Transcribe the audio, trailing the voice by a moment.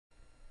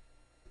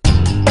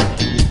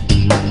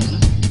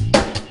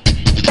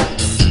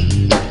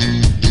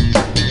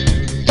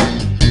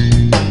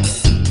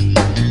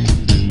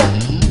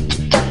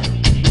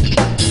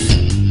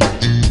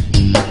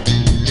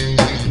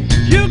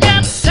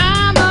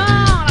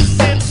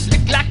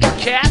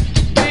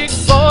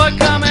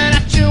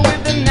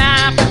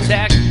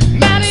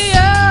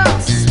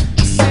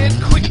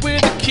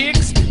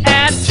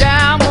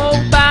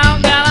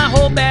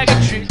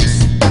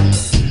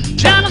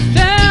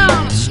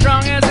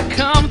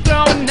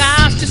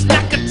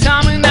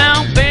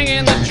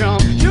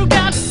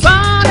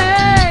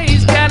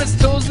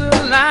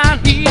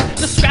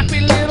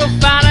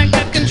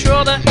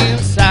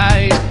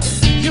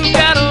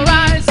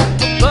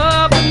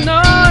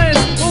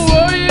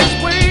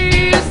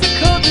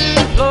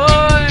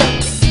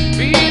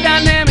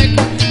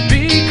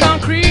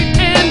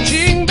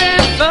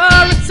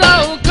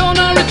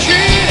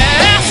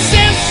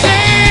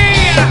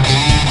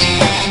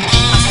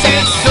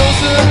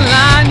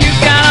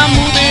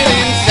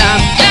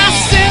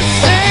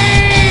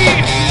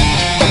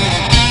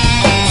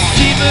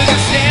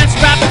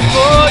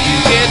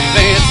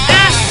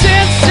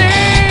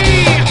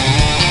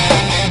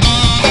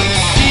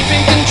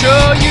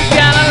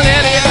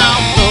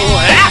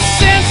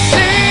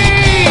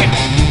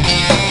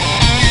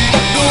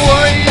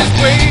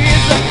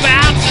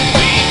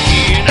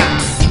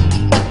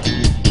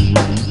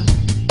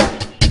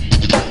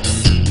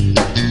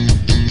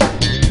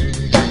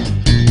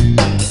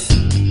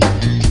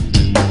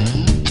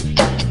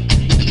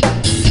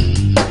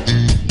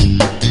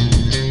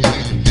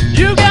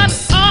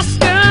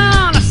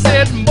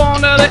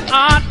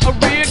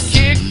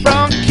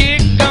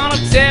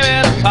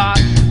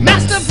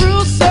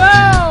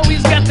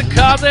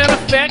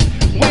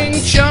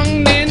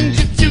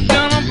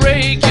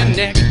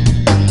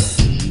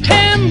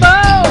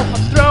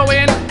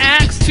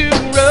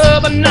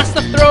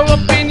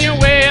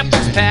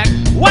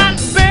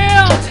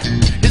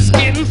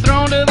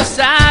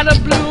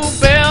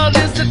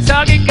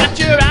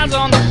eyes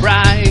on the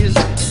prize.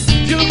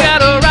 You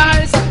gotta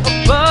rise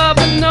above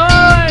the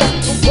noise.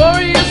 The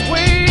warrior's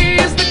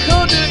ways, the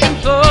code to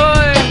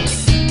employ.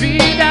 Be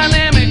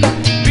dynamic,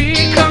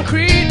 be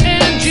concrete.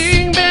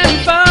 Anjing,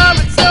 Banfa,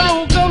 it's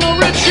so gonna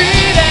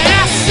retreat.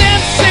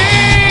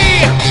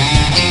 Sensei,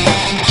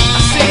 I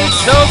see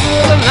it's over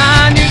the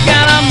line. You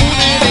gotta move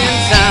it in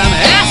time.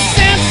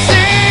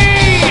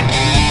 Sensei,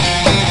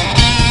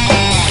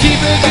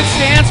 keep a good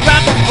stance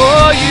right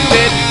before you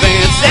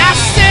advance.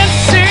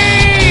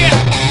 Sensei,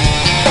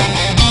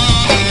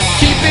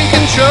 keep in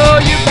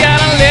control. You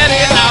gotta let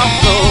it all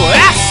flow.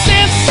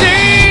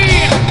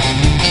 Sensei,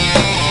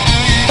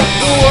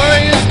 the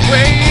warrior's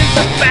way is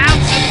about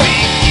to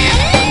begin.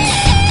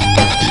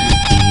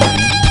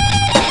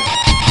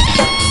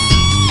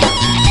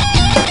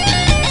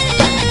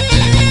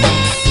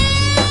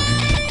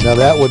 Now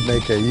that would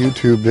make a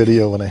YouTube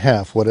video and a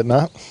half, would it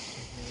not?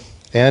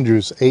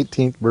 Andrew's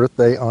 18th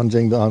birthday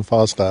Anjing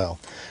Banfa style.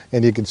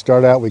 And you can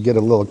start out, we get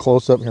a little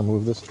close-up, here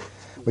move this.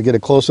 We get a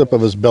close-up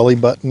of his belly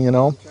button, you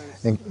know,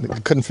 and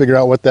couldn't figure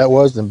out what that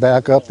was, then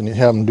back up and you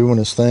have him doing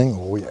his thing.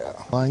 Oh yeah.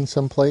 Find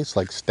someplace,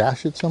 like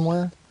stash it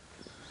somewhere.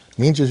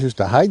 Ninjas used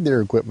to hide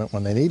their equipment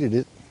when they needed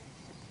it.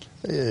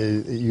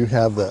 You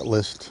have that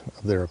list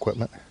of their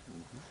equipment.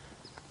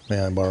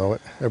 May I borrow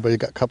it? Everybody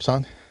got cups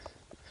on?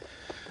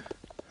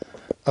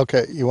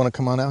 Okay, you want to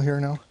come on out here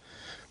now?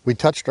 We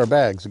touched our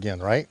bags again,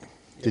 right?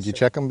 Yes, did you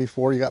check them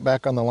before you got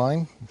back on the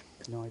line?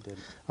 No, I didn't.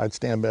 I'd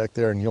stand back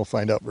there and you'll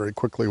find out very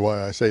quickly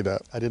why I say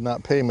that. I did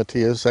not pay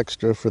Matthias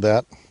extra for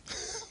that.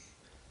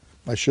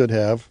 I should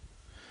have.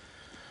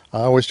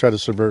 I always try to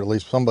subvert at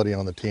least somebody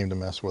on the team to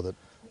mess with it.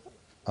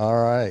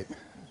 All right.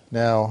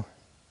 Now,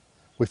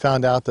 we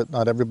found out that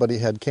not everybody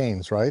had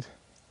canes, right?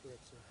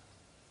 Correct, sir.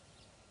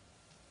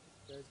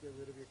 Guys, get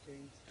rid of your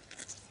canes.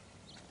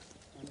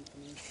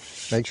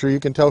 Make sure you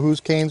can tell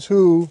whose cane's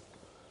who.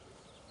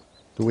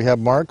 Do we have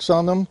marks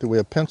on them? Do we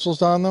have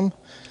pencils on them?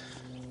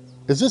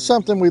 Is this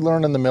something we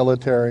learn in the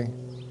military?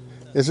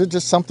 Is it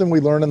just something we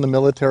learn in the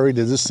military?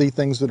 Does this see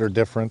things that are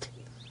different?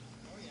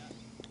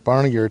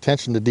 Barney, your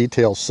attention to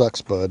detail sucks,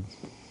 bud.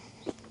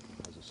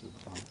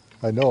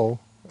 I know.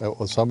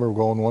 Well, some are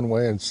going one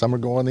way and some are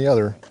going the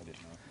other.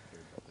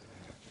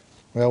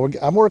 Well,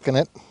 I'm working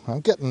it.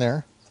 I'm getting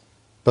there.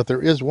 But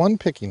there is one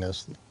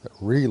pickiness that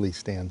really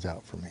stands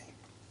out for me.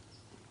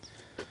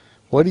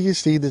 What do you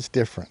see that's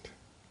different?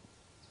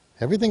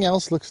 Everything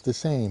else looks the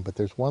same, but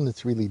there's one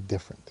that's really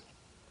different.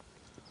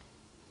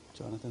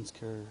 Jonathan's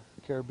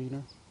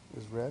carabiner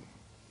is red.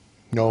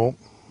 No,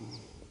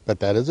 but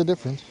that is a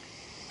difference.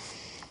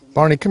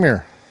 Barney, come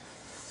here.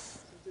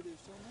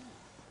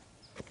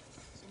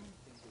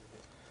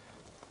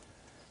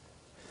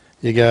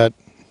 You got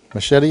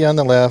machete on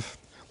the left,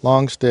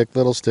 long stick,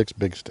 little sticks,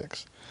 big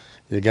sticks.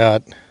 You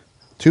got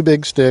two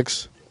big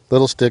sticks,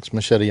 little sticks,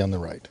 machete on the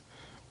right.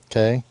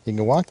 Okay, you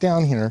can walk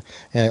down here,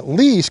 and at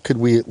least, could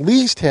we at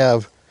least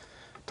have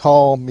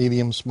tall,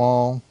 medium,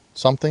 small,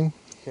 something?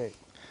 Okay.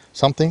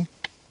 Something?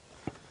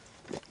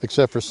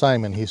 Except for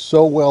Simon. He's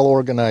so well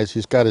organized,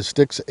 he's got his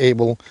sticks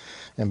able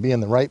and be in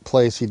the right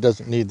place. He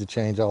doesn't need to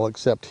change. I'll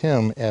accept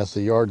him as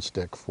the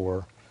yardstick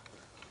for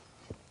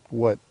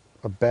what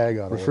a bag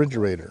on a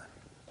refrigerator.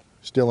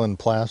 Still in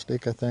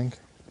plastic, I think.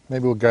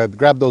 Maybe we'll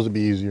grab those, would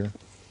be easier.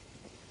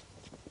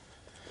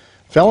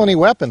 Felony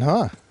weapon,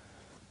 huh?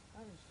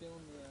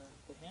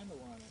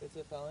 It's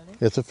a felony?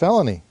 It's a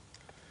felony.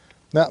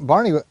 Now,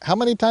 Barney, how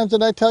many times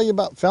did I tell you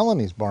about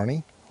felonies,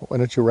 Barney? Why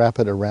don't you wrap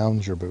it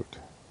around your boot?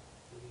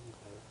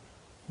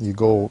 You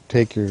go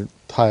take your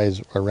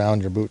ties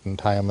around your boot and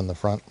tie them in the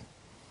front.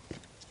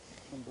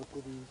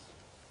 Unbuckle these.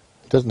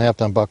 It doesn't have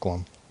to unbuckle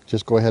them.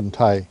 Just go ahead and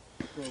tie.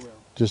 Go around.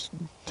 Just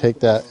take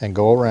that and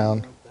go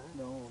around.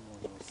 No,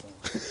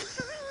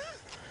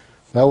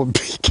 That would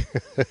be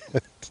good.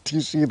 Do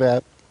you see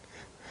that?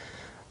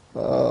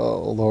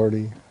 Oh,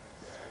 Lordy.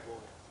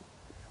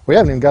 We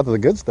haven't even got to the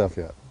good stuff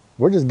yet.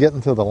 We're just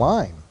getting to the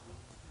line.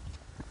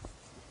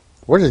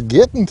 We're just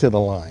getting to the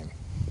line.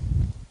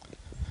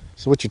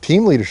 So what your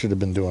team leader should have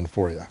been doing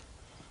for you.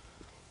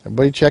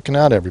 Everybody checking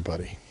out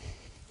everybody.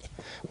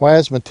 Why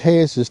is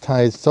Mateus is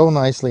tied so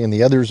nicely and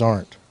the others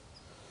aren't?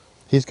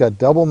 He's got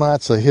double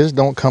knots so his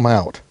don't come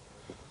out.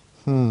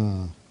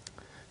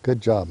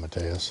 Good job,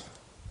 Mateus.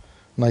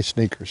 Nice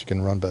sneakers. You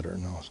can run better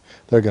in those.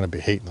 They're going to be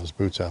hating those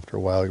boots after a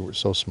while. You were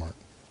so smart.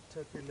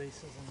 Tuck your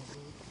laces in the boot.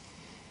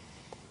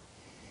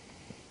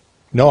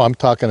 No, I'm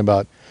talking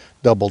about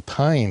double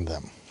tying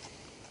them.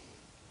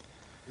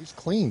 He's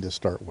clean to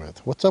start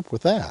with. What's up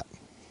with that?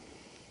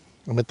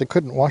 I mean, they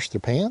couldn't wash their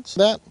pants?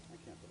 That?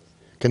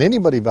 Can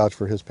anybody vouch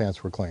for his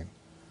pants were clean?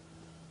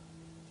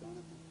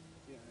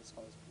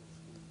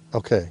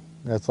 Okay,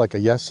 that's like a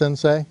yes,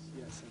 Sensei? Yes,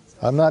 Sensei.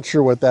 I'm not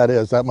sure what that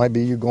is. That might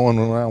be you going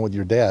around with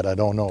your dad. I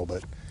don't know,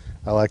 but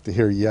I like to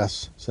hear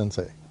yes,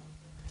 Sensei.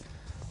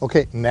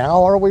 Okay,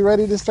 now are we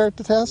ready to start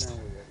the test? Now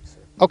we're ready, sir.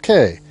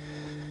 Okay.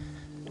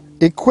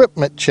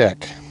 Equipment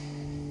check.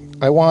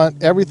 I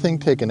want everything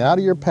taken out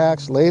of your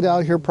packs, laid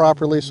out here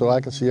properly so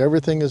I can see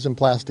everything is in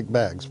plastic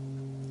bags.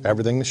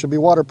 Everything should be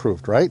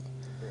waterproofed, right?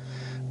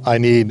 I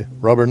need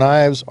rubber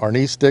knives,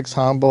 arnis sticks,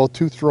 hombo,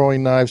 2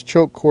 throwing knives,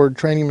 choke cord,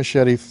 training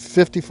machete,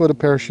 50 foot of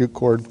parachute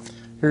cord.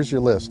 Here's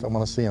your list. I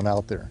want to see them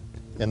out there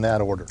in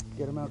that order.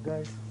 Get them out,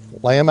 guys.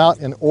 Lay them out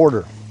in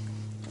order.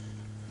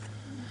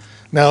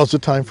 Now's the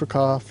time for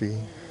coffee.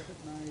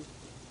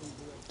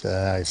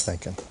 Nice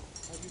thinking.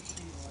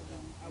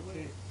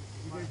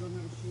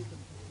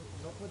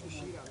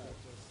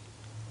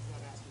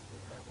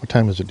 What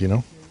time is it, do you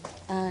know?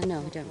 No, I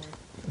don't.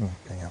 Oh,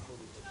 hang on.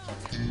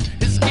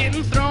 It's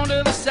getting thrown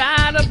to the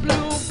side. A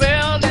blue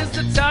belt is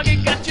the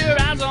target. Got your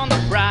eyes on the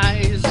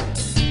prize.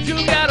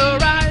 You gotta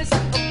rise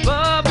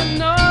above the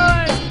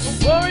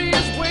noise. A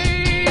warrior's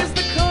way is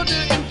the code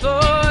to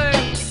employ.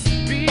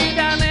 Be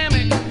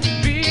dynamic,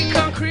 be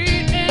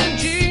concrete.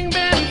 Anjing,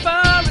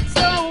 Banfa, it's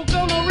all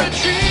gonna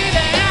retreat.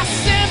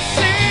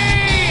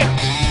 Sensei,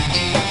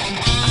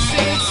 I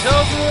say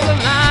toe to the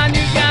line.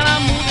 You gotta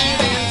move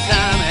it in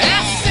time.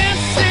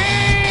 Sensei,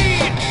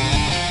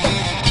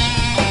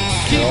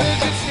 keep a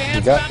good stance.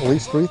 You got at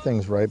least 3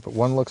 things right, but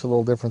one looks a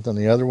little different than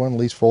the other one, at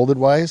least folded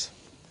wise.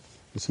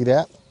 You see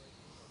that?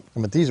 I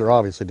mean, these are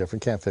obviously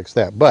different, can't fix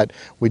that. But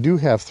we do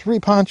have 3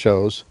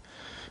 ponchos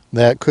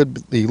that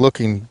could be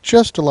looking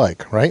just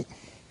alike, right?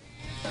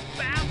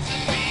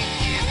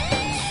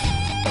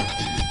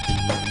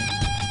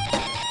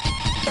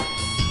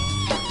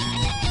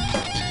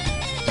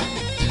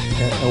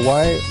 And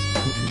why?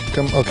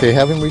 Come, okay,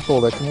 have him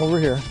refold that. Come over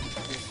here.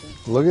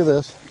 Look at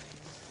this.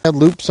 Have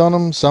loops on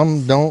them,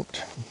 some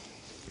don't.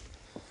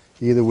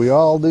 Either we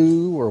all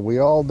do or we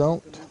all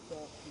don't.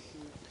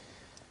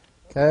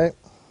 Okay.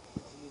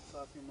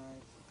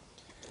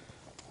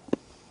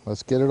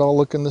 Let's get it all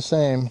looking the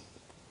same.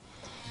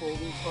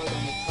 Folding part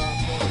on the top.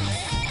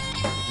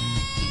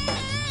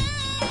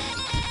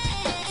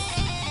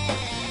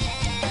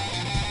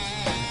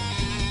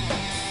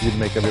 You'd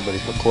make everybody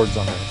put cords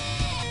on there.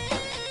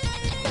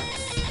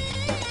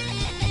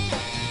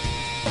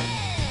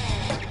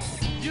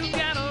 You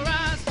gotta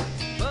rise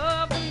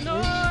above the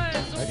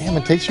noise. Damn,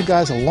 it takes you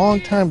guys a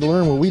long time to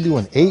learn what we do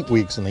in 8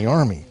 weeks in the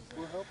Army.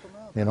 We'll help them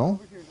out. You know?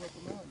 Over here, help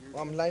them out.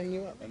 Well, I'm lighting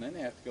you up. And then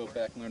they have to go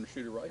back and learn to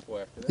shoot a rifle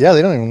after that. Yeah,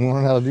 they don't even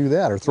learn how to do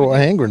that or throw a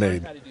hand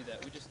grenade. How to do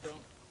that? We just don't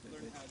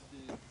learn how to.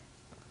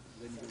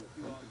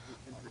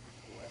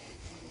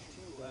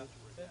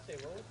 Sensei,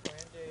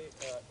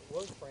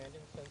 what was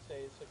Brandon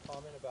Sensei's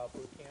comment about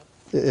boot camp?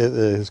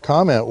 His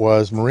comment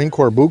was Marine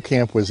Corps boot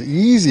camp was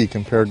easy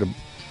compared to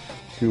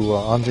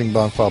Anjing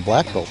Banfa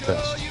black belt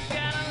test. You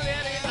gotta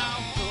let it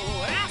all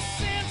go.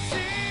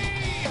 Sensei.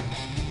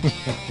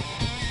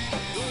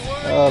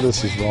 Oh,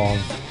 this is wrong.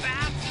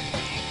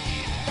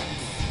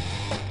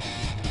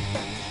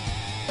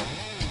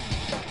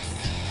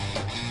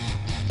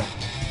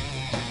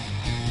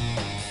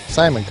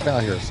 Simon, come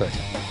out here a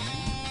second.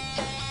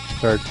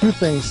 There are 2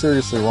 things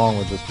seriously wrong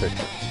with this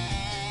picture.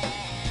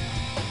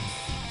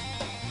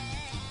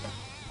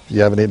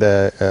 You have any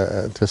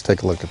to just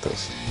take a look at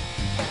this.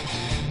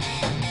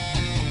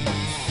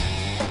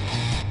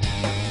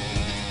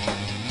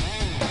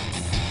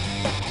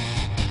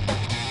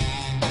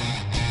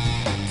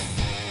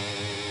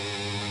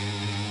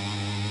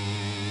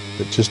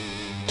 It just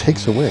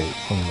takes away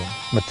from the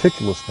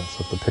meticulousness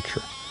of the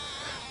picture.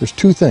 There's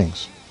 2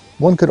 things.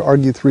 One could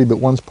argue 3, but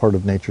one's part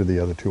of nature, the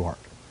other 2 aren't.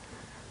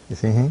 You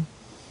see him?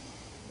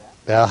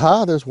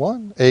 Aha, there's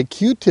one. A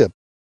Q-tip.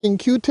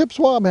 Q-tip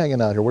swab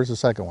hanging out here. Where's the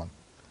second one?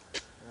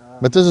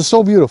 But this is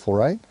so beautiful,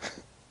 right?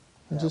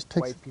 It just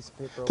takes. White piece of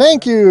paper.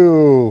 Thank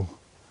you,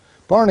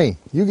 Barney.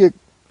 You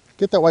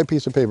get that white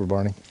piece of paper,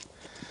 Barney.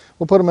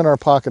 We'll put them in our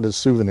pocket as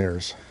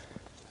souvenirs.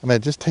 I mean,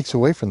 it just takes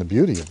away from the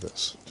beauty of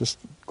this. Just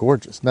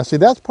gorgeous. Now, see,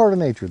 that's part of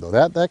nature, though.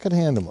 That could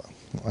handle it.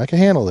 I can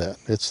handle that.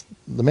 It's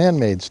the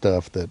man-made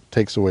stuff that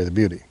takes away the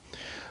beauty.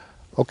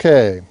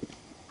 Okay.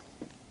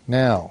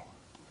 Now,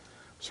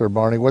 Sir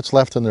Barney, what's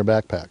left in their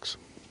backpacks?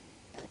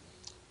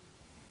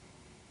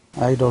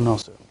 I don't know,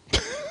 sir.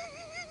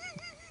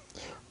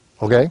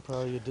 Okay?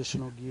 Probably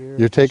additional gear.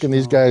 You're taking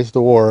these guys to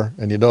war,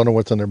 and you don't know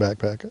what's in their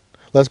backpack.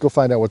 Let's go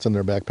find out what's in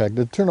their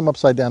backpack. Turn them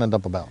upside down and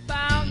dump them out.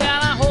 Found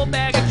got a whole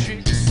bag of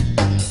tricks.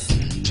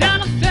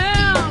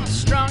 Jonathan,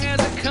 strong as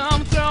it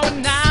come,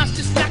 throwing knives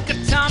just like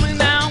a Tommy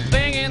now,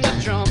 banging the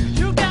drum.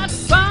 You got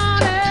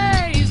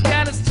Barney, he's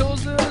got his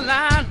toes to the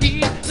line.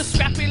 He's the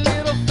scrappy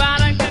little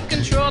fighter, got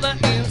control the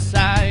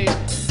inside.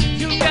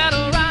 You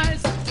gotta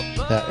rise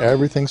above. Now,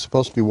 everything's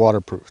supposed to be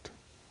waterproofed.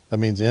 That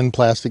means in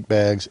plastic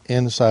bags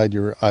inside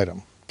your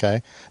item.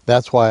 Okay,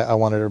 that's why I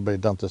wanted everybody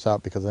to dump this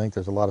out, because I think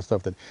there's a lot of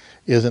stuff that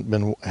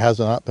has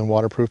not been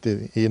waterproofed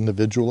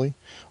individually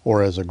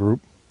or as a group.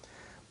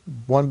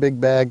 One big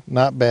bag,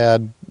 not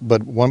bad,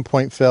 but 1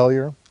 point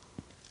failure,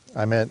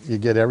 I meant you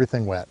get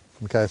everything wet.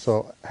 Okay,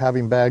 so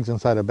having bags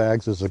inside of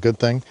bags is a good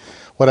thing.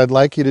 What I'd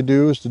like you to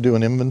do is to do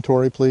an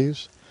inventory,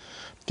 please.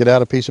 Get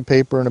out a piece of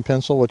paper and a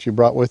pencil, what you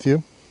brought with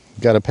you.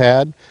 Got a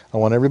pad. I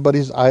want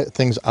everybody's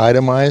things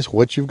itemized,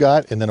 what you've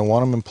got, and then I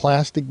want them in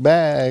plastic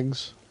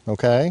bags,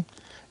 okay?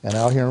 And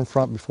out here in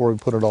front before we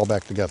put it all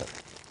back together.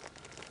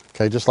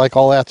 Okay, just like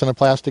all that's in a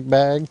plastic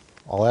bag,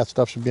 all that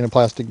stuff should be in a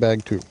plastic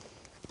bag too.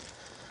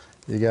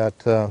 You got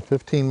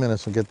 15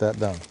 minutes to get that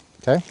done,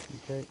 okay?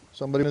 Okay.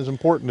 Somebody is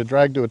important to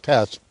drag to a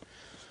test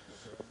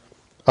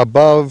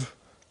above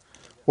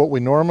what we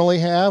normally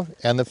have,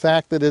 and the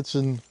fact that it's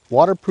in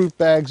waterproof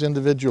bags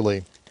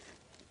individually.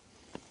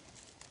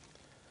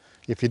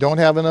 If you don't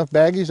have enough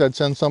baggies, I'd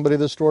send somebody to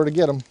the store to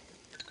get them.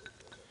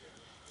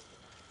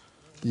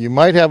 You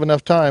might have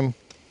enough time.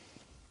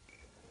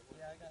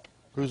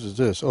 Whose is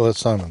this? Oh, that's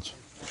Simon's.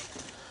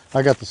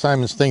 I got the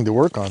Simon's thing to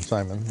work on,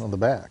 Simon, on the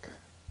back.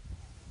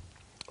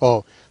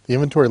 Oh, the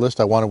inventory list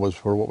I wanted was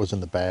for what was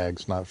in the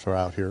bags, not for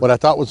out here. What I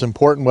thought was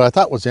important, what I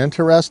thought was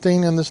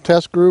interesting in this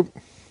test group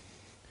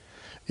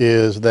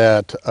is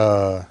that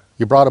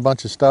you brought a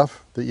bunch of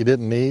stuff that you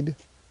didn't need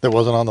that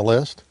wasn't on the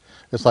list.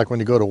 It's like when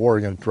you go to war,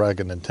 you're going to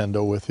drag a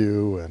Nintendo with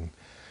you and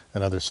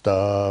other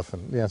stuff,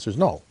 and the answer is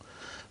no.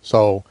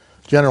 So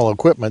general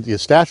equipment, you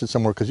stash it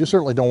somewhere because you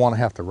certainly don't want to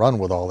have to run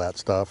with all that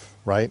stuff,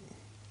 right?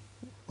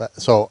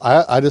 So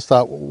I just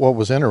thought what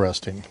was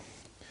interesting.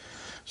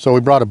 So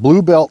we brought a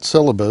blue belt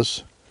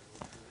syllabus.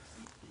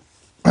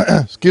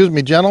 Excuse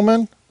me,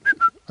 gentlemen.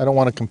 I don't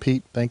want to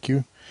compete, thank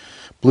you.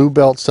 Blue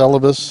belt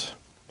syllabus.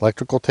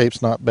 Electrical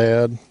tape's not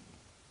bad.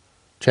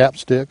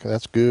 Chapstick,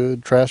 that's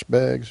good. Trash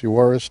bags,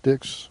 Uwara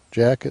sticks,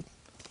 jacket,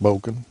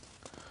 Boken.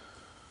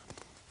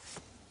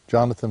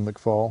 Jonathan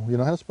McFall. You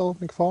know how to spell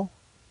McFall?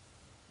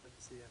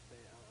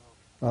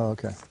 Oh,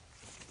 okay.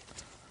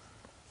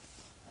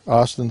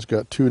 Austin's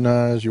got 2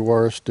 knives,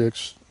 Uwara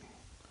sticks,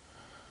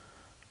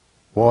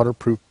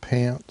 waterproof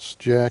pants,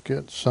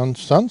 jacket,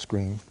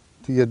 sunscreen.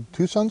 You had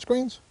 2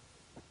 sunscreens?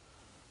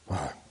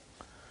 Wow.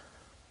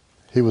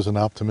 He was an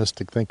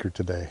optimistic thinker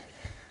today.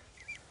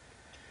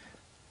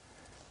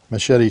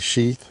 Machete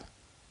sheath.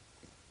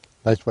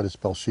 Nice way to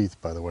spell sheath,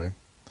 by the way.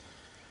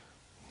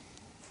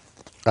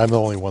 I'm the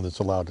only one that's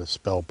allowed to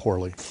spell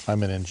poorly.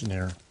 I'm an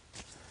engineer.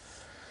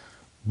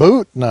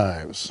 Boot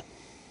knives.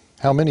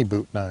 How many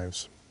boot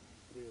knives?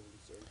 3 of them,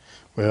 sir.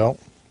 Well,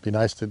 be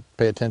nice to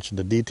pay attention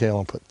to detail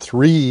and put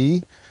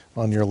 3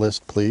 on your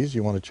list, please.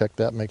 You want to check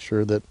that, make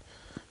sure that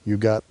you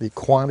got the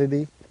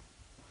quantity.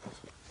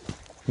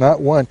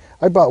 Not one.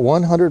 I bought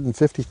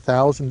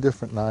 150,000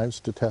 different knives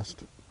to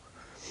test.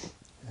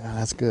 Yeah,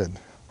 that's good.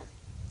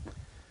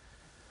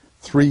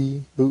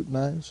 3 boot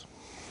knives.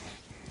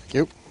 Thank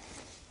you.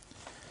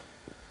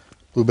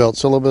 Blue belt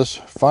syllabus,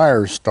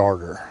 fire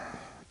starter.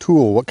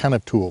 Tool, what kind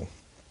of tool?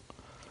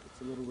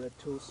 It's a little red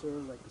tool, sir,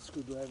 like a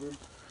screwdriver.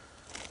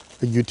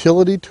 A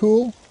utility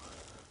tool?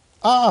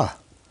 Ah,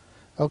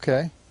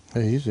 okay.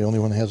 Hey, he's the only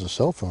one that has a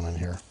cell phone in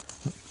here.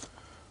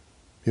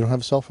 You don't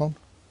have a cell phone?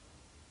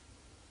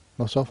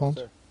 No cell phones?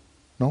 Sir.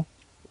 No?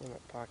 In my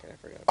pocket, I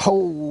forgot.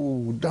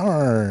 Oh,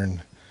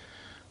 darn.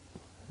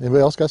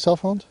 Anybody else got cell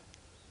phones?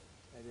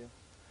 I do.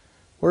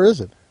 Where is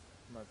it?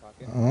 In my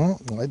pocket. Oh,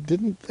 I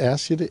didn't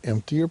ask you to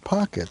empty your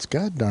pockets.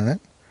 God darn it.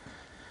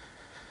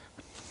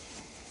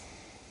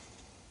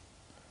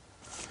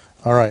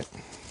 All right.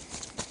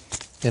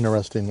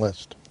 Interesting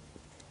list,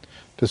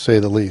 to say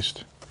the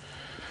least.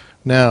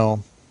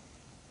 Now,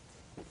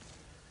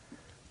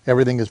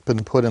 everything has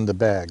been put into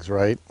bags,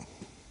 right?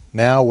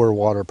 Now we're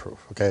waterproof,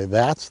 okay?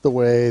 That's the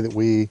way that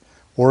we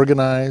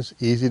organize,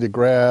 easy to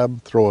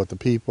grab, throw at the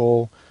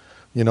people.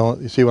 You know,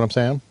 you see what I'm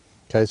saying?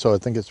 Okay, so I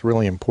think it's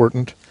really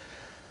important.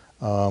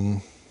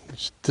 We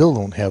still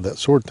don't have that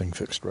sword thing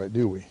fixed right,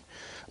 do we?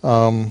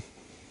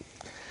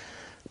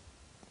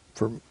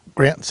 For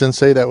Grant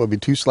Sensei, that would be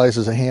 2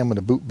 slices of ham and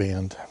a boot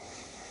band.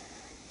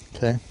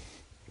 Okay.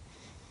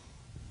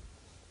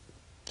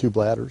 2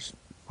 bladders,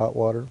 hot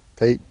water,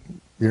 tape,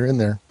 you're in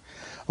there.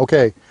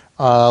 Okay,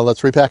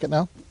 let's repack it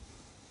now.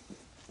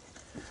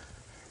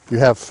 You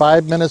have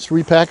 5 minutes to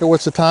repack it.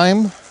 What's the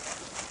time?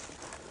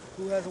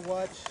 Who has a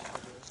watch?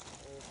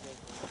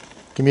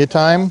 Give me a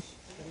time.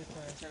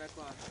 10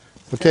 o'clock.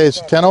 Okay,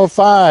 it's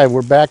 10:05.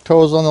 We're back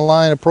toes on the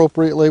line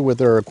appropriately with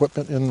our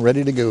equipment and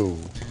ready to go.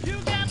 You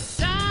got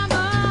Simon,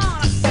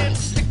 I said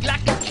stick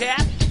like a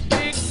cat.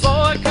 Big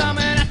boy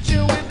coming at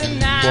you with a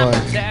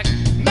knife attack.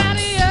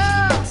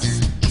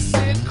 Marius, I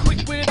said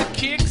quick with the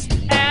kicks.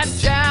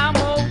 Agile,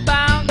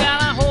 mobile,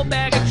 got a whole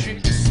bag of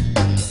tricks.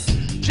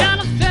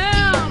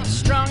 Jonathan,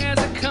 strong as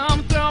they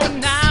come, throwing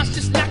knives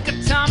just like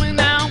a Tommy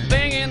now,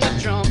 banging the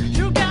drum.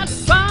 You got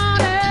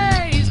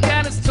Bonnie, he's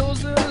got his toes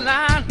to the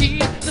line.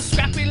 He's the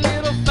scrappy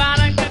little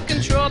fighter, got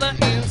control the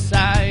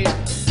inside.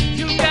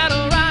 You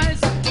gotta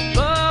rise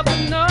above the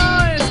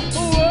noise. A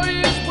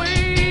warrior's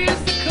way is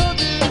the code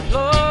to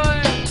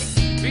employ.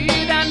 Be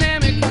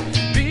dynamic,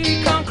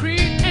 be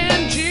concrete,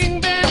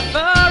 Anjing,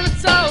 Banfa,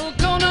 it's all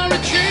gonna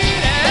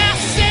retreat.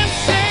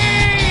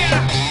 Sensei, I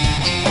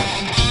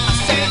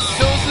said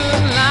toes to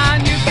the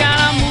line, you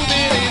gotta move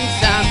it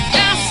inside.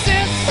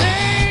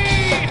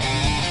 Sensei,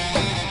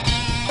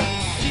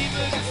 keep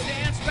a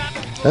distance right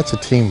before That's a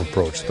team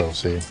approach, though,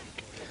 see?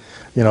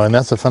 You know, and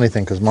that's the funny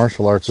thing, because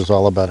martial arts is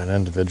all about an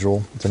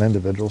individual. It's an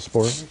individual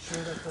sport.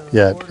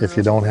 Yet, if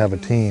you don't have a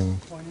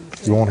team,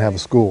 you won't have a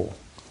school.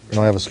 You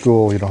don't have a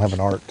school, you don't have an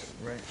art.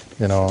 Right.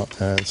 You know,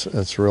 and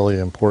it's really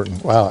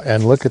important. Wow,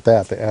 and look at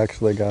that. They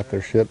actually got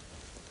their shit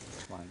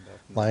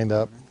lined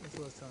up. That's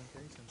what I was telling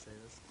Kerry Sensei.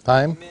 This.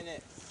 Time? 1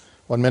 minute.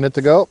 1 minute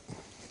to go.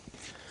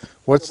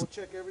 What's Double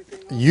check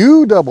everything.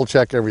 you double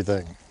check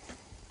everything?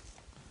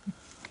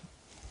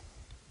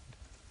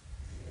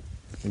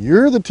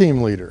 You're the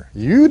team leader.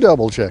 You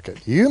double check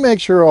it. You make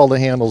sure all the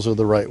handles are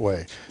the right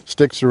way.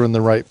 Sticks are in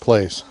the right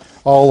place.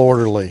 All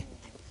orderly.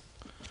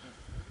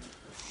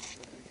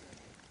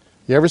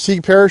 You ever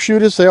see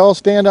parachutists? They all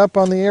stand up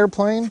on the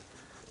airplane.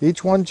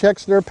 Each one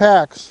checks their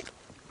packs.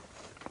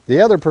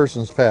 The other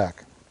person's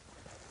pack.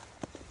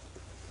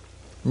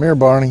 Come here,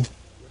 Barney. Yes,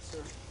 sir.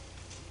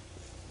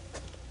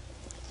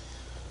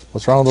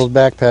 What's wrong with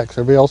those backpacks?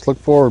 Everybody else look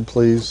forward,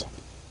 please.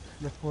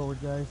 Look forward,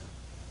 guys.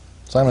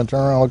 Simon, turn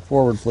around and look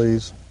forward,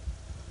 please.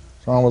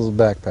 What's wrong with those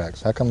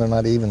backpacks? How come they're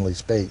not evenly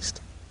spaced?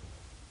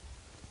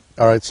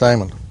 All right,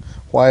 Simon,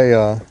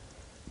 why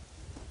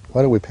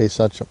do we pay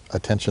such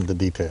attention to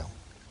detail?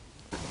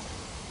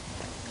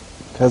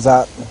 Because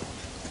out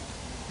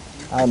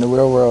in the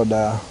real world,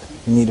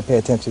 you need to pay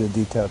attention to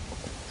detail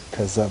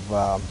because of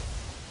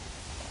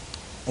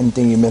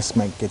anything you miss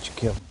might get you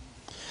killed.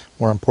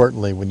 More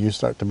importantly, when you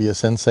start to be a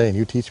sensei and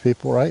you teach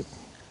people, right?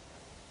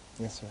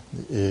 Yes, sir.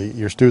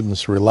 Your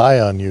students rely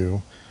on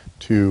you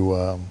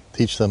to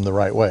teach them the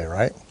right way,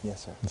 right?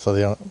 Yes, sir. And so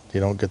you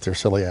don't get their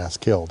silly ass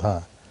killed,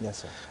 huh? Yes,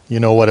 sir. You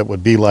know what it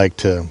would be like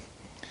to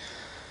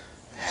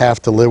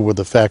have to live with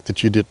the fact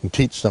that you didn't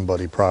teach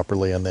somebody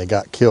properly and they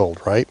got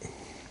killed, right?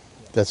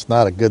 That's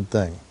not a good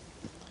thing.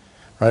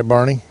 Right,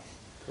 Barney?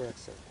 Correct,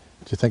 sir.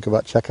 Did you think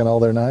about checking all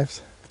their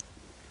knives?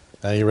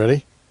 Are you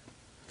ready?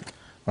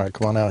 All right,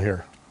 come on out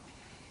here.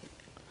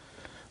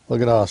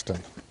 Look at Austin.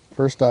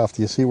 First off,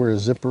 do you see where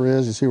his zipper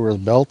is? You see where his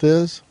belt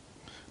is?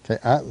 Okay,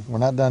 we're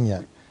not done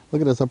yet.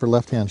 Look at his upper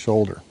left-hand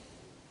shoulder.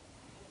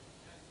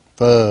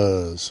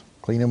 Fuzz.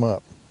 Clean him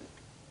up.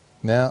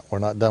 Now, we're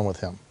not done with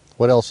him.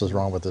 What else is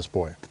wrong with this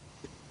boy?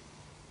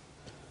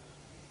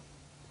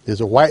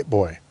 He's a white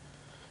boy.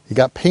 He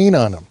got paint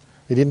on him.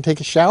 He didn't take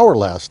a shower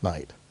last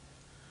night.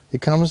 He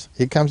comes,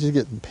 he's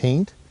getting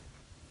paint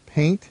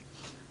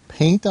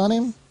on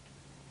him.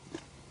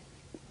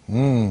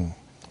 We're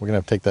gonna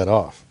have to take that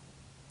off.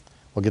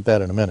 We'll get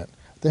that in a minute.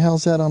 What the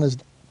hell's that on his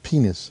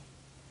penis?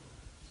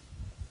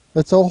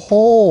 It's a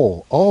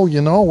hole. Oh,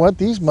 you know what?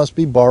 These must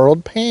be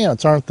borrowed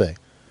pants, aren't they?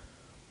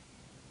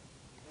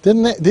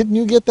 Didn't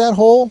you get that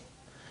hole?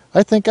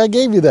 I think I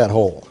gave you that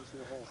hole.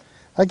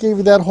 I gave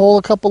you that hole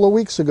a couple of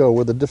weeks ago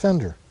with a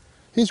Defender.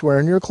 He's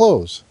wearing your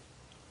clothes.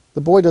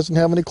 The boy doesn't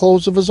have any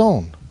clothes of his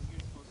own.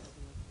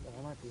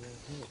 That might be his.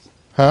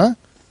 Huh?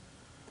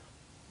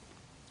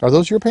 Are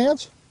those your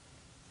pants?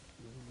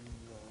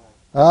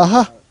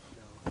 Uh-huh.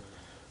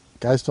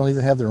 Guys don't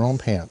even have their own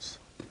pants.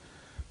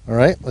 All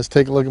right, let's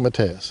take a look at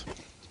Mateus.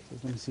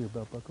 Let me see your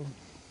belt buckle.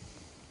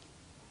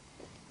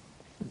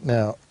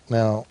 Now,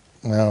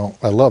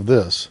 I love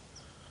this.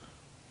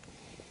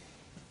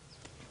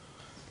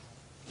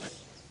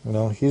 You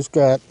know, he's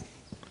got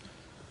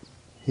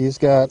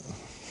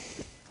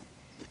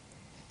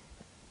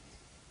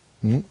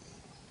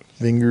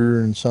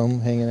finger and some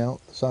hanging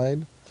out the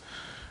side,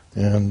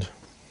 and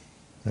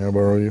I'll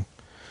borrow you.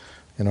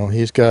 You know,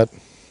 he's got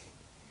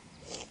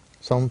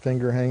some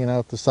finger hanging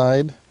out the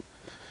side,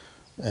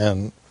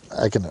 and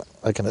I can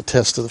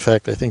attest to the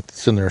fact I think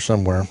it's in there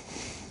somewhere.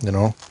 You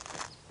know.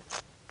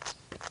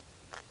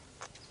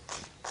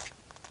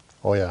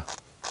 Oh yeah,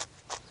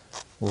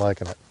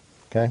 liking it.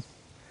 Okay.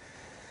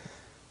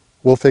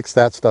 We'll fix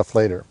that stuff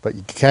later, but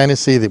you can kind of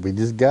see that we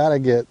just got to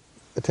get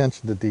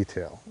attention to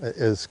detail. It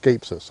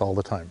escapes us all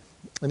the time.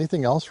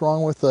 Anything else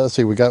wrong with,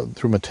 see, we got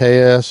through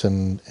Mateus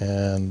and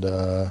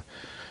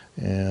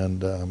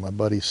my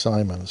buddy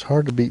Simon. It's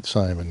hard to beat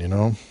Simon, you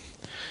know.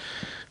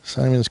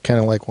 Simon's kind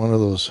of like one of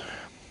those,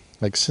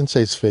 like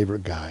Sensei's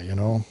favorite guy, you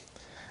know.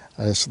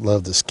 I just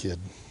love this kid.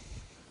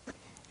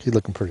 He's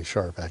looking pretty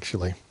sharp,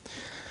 actually.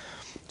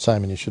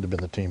 Simon, you should have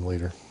been the team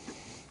leader.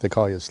 They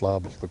call you a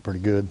slob, but you look pretty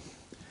good.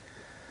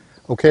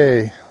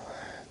 Okay,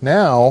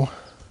 now,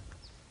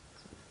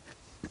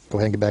 go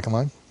ahead and get back in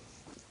line.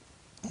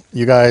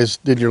 You guys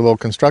did your little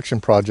construction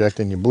project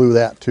and you blew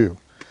that too.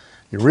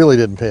 You really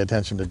didn't pay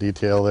attention to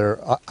detail there.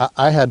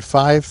 I had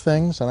 5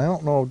 things, and I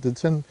don't know,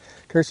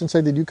 Kerry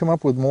Sensei, did you come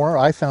up with more?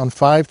 I found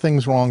 5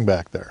 things wrong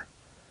back there.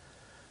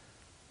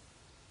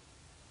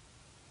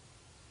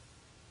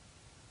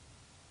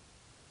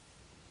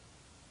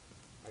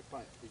 I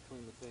find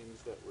between the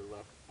things that were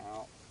left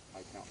out,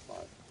 I count 5.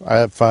 I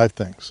have 5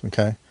 things,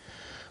 okay?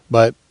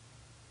 But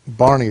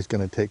Barney's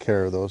going to take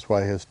care of those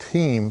while his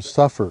team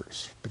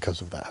suffers because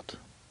of that.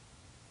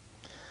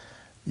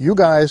 You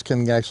guys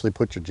can actually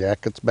put your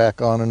jackets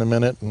back on in a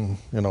minute and,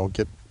 you know,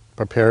 get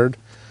prepared.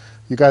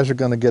 You guys are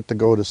going to get to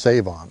go to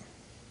save on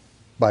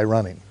by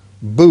running.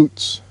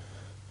 Boots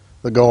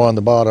that go on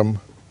the bottom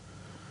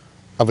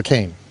of a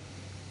cane.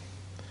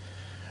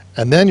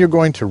 And then you're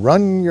going to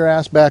run your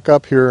ass back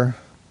up here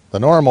the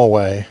normal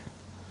way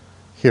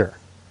here.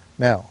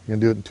 Now, you're going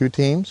to do it in 2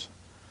 teams.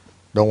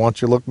 Don't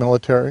want you to look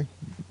military.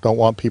 Don't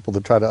want people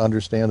to try to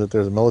understand that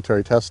there's a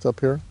military test up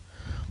here.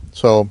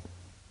 So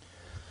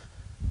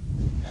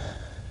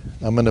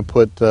I'm going to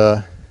put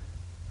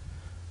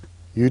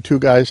You two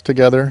guys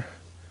together,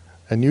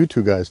 and you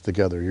two guys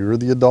together. You're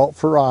the adult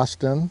for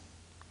Austin,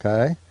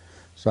 okay?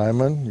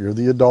 Simon, you're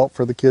the adult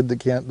for the kid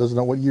that doesn't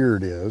know what year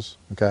it is,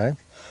 okay?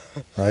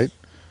 Right?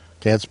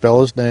 Can't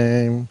spell his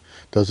name,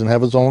 doesn't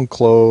have his own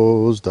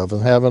clothes,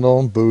 doesn't have his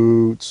own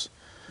boots.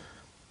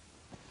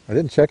 I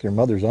didn't check your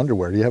mother's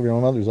underwear. Do you have your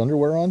own mother's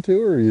underwear on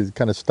too, or you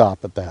kind of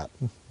stop at that?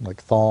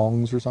 Like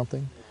thongs or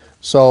something?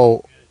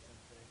 So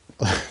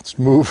let's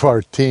move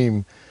our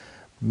team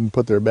and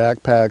put their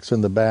backpacks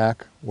in the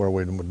back where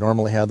we would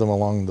normally have them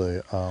along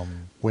the,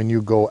 when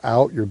you go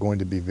out, you're going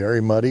to be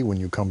very muddy. When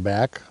you come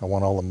back, I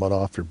want all the mud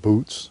off your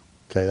boots.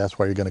 Okay, that's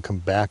why you're going to come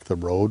back the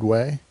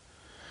roadway.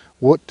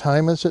 What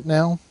time is it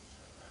now?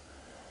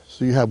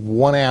 So you have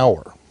 1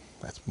 hour.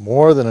 That's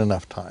more than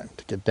enough time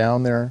to get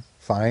down there,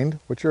 find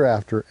what you're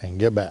after, and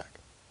get back.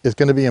 It's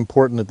going to be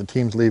important that the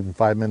teams leave in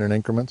 5-minute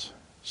increments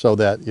so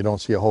that you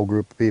don't see a whole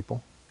group of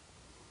people.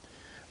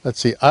 Let's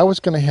see, I was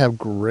going to have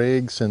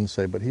Greg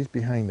Sensei, but he's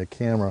behind the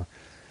camera.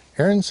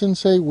 Aaron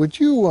Sensei, would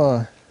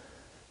you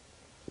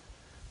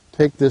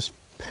take this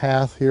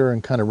path here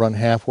and kind of run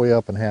halfway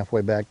up and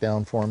halfway back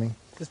down for me?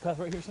 This path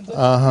right here, Sensei?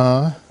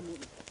 Uh-huh.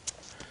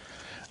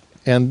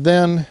 And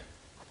then,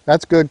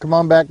 that's good, come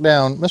on back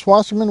down. Miss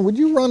Wasserman, would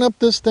you run up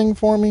this thing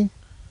for me?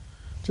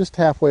 Just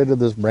halfway to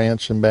this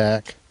branch and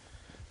back.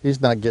 He's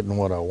not getting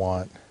what I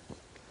want.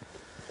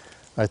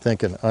 I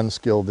think an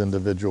unskilled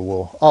individual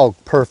will. Oh,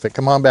 perfect.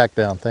 Come on back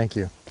down. Thank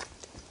you.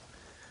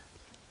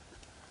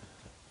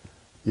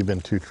 You've been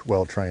too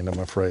well trained, I'm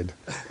afraid.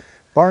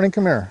 Barney,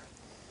 come here.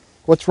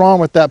 What's wrong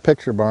with that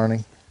picture,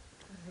 Barney?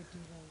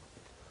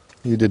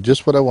 You did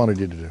just what I wanted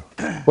you to do.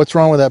 What's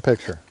wrong with that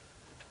picture?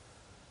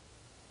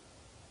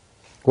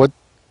 What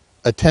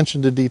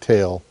attention to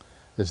detail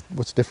is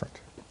what's different?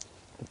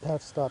 The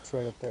path stops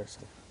right up there, so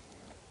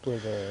where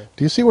the...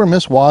 Do you see where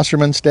Miss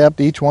Wasserman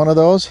stepped each one of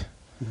those?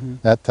 Mm-hmm.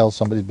 That tells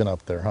somebody's been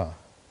up there, huh?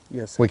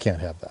 Yes. We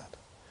can't have that.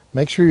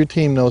 Make sure your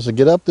team knows to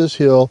get up this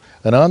hill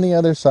and on the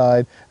other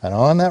side and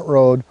on that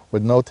road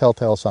with no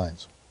telltale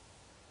signs.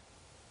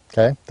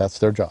 Okay? That's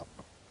their job.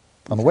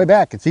 On the way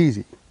back, it's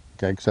easy,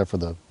 okay, except for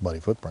the muddy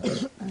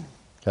footprints.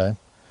 Okay?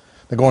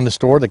 They go in the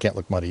store, they can't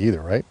look muddy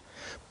either, right?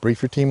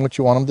 Brief your team what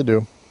you want them to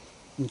do.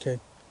 Okay.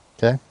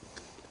 Okay?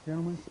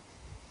 Gentlemen.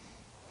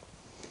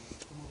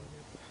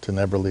 To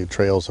never leave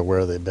trails of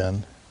where they've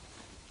been.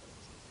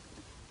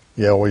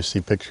 You always see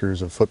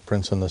pictures of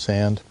footprints in the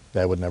sand.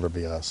 That would never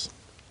be us.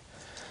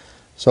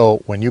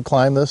 So when you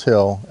climb this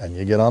hill and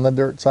you get on the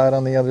dirt side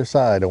on the other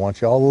side, I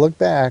want you all to look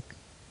back.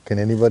 Can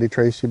anybody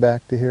trace you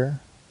back to here?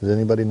 Does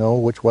anybody know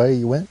which way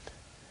you went?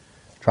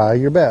 Try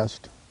your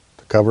best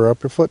to cover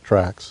up your foot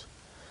tracks.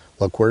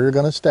 Look where you're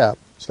going to step.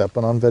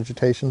 Stepping on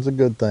vegetation is a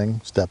good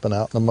thing. Stepping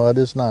out in the mud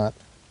is not.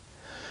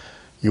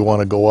 You want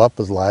to go up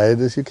as light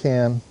as you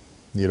can.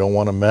 You don't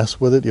want to mess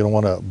with it. You don't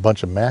want a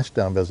bunch of mashed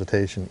down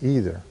vegetation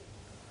either.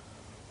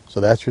 So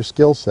that's your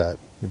skill set.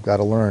 You've got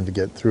to learn to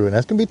get through. And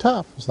that's going to be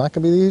tough. It's not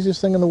going to be the easiest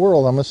thing in the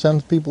world. I'm going to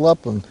send people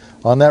up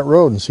on that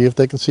road and see if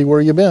they can see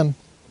where you've been.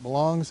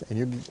 Belongs, and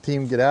your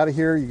team get out of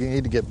here. You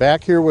need to get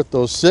back here with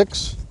those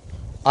 6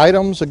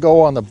 items that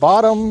go on the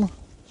bottom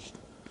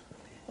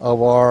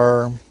of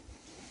our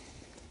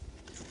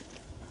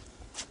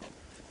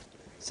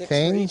 6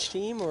 canes. for each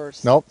team, or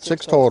Nope,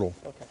 6 total.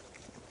 Okay.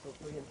 So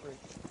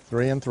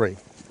 3 and 3. 3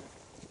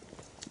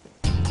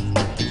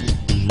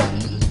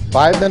 and 3.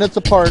 5 minutes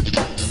apart.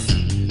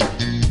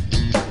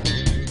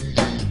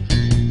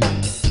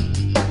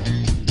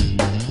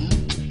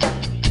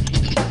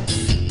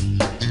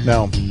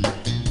 Now,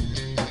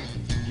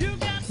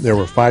 there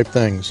were 5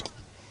 things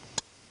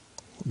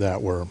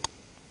that were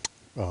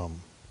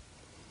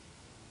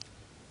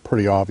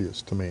pretty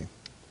obvious to me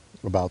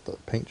about the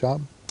paint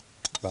job,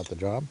 about the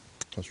job,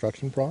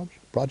 construction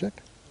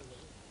project.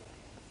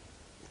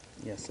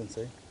 Yes,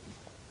 Sensei.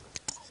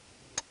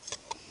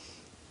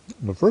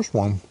 The first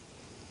one,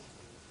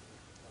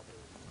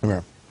 come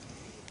here,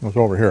 was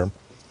over here.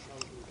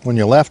 When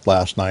you left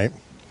last night,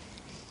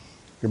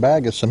 your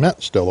bag of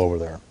cement still over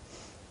there.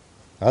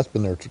 That's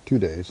been there for 2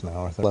 days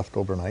now. I think left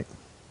overnight.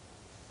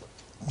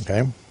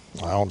 Okay,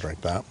 I don't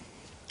drink that.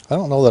 I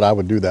don't know that I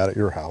would do that at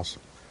your house.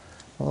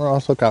 Well,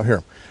 let's look out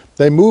here.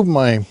 They moved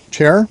my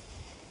chair,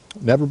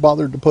 never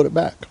bothered to put it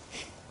back.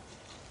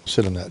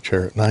 Sit in that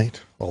chair at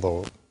night,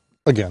 although,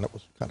 again, it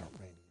was kind of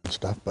rainy and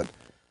stuff, but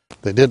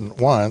they didn't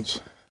once.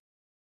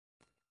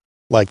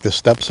 Like the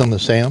steps in the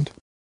sand,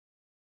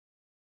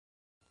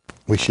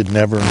 we should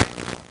never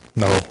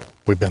know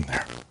we've been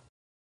there.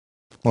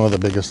 One of the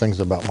biggest things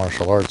about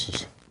martial arts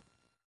is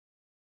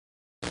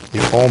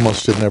you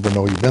almost should never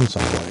know you've been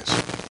someplace.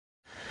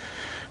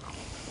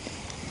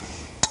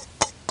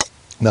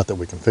 Not that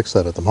we can fix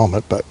that at the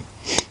moment, but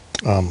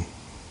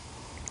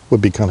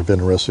would be kind of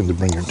interesting to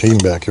bring your team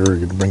back here, or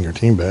you can bring your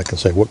team back and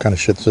say, what kind of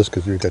shit's this?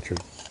 Because you got your...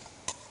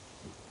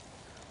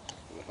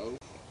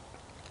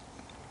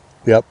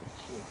 Yep.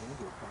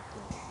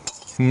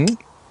 Hmm?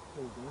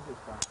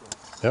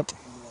 Yep.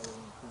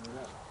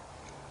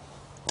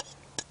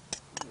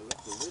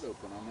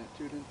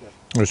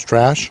 There's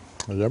trash.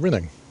 There's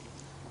everything.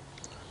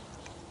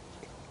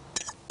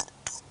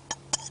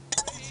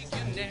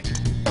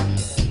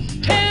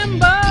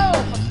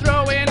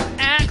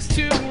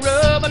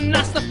 something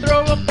nice to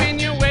throw up in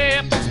your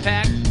weapons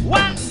pack.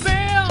 White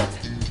belt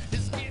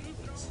is getting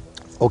thrown.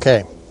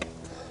 Okay.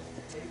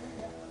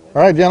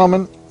 All right,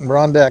 gentlemen, we're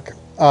on deck.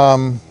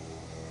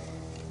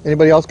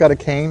 Anybody else got a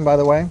cane, by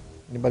the way?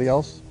 Anybody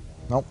else?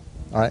 Nope.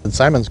 All right, and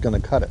Simon's going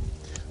to cut it.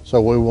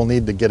 So we will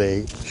need to get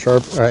a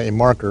sharp, a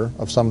marker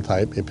of some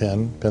type, a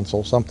pen,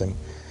 pencil, something.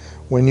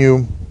 When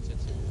you,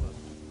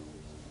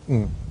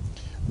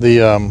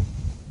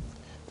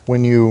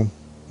 when you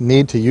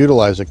need to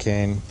utilize a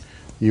cane,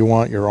 you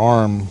want your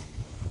arm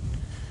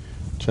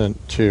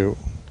to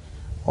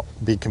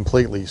be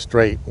completely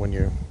straight when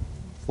you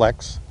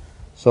flex.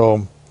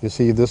 So you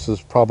see this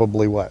is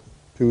probably what,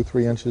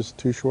 2-3 inches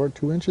too short,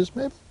 2 inches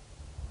maybe?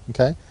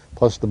 Okay,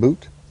 plus the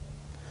boot.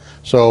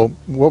 So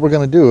what we're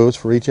going to do is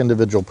for each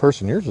individual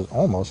person, yours is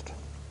almost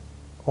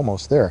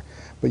there,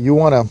 but you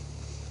want to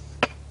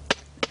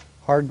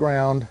hard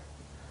ground,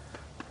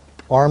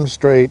 arms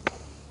straight.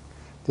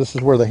 This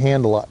is where the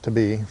handle ought to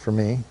be for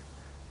me,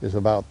 is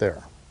about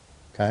there.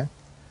 Okay,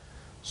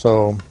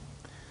 so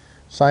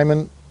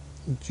Simon,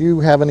 do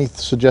you have any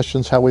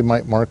suggestions how we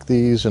might mark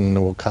these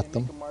and we'll cut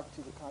them? Make a mark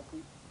to the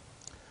concrete.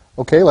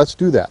 Okay, let's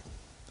do that.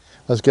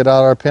 Let's get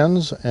out our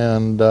pens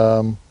and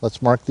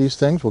let's mark these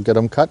things. We'll get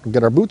them cut and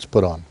get our boots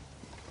put on,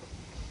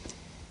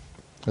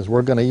 because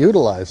we're going to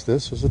utilize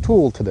this as a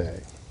tool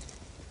today.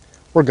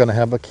 We're going to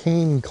have a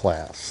cane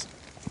class.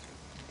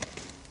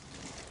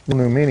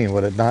 New meaning,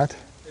 would it not?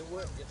 It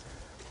would, yes.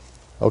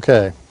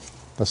 Okay.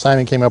 Now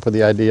Simon came up with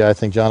the idea. I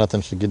think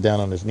Jonathan should get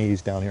down on his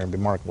knees down here and be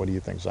marked. What do you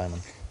think,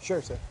 Simon?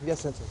 Sure, sir.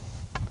 Yes, Sensei.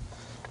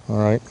 All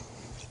right.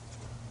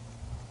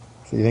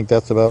 So you think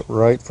that's about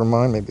right for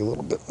mine? Maybe a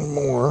little bit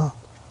more.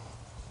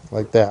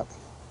 Like that.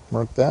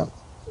 Mark that.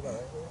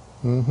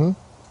 Mm-hmm.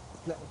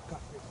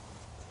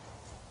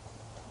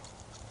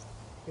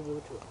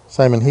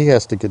 Simon, he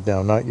has to get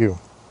down, not you.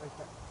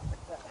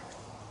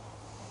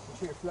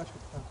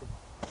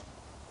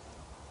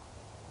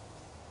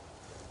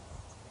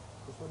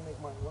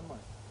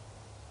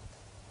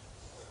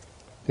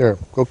 Here,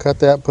 go cut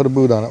that, put a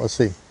boot on it. Let's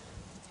see. Okay,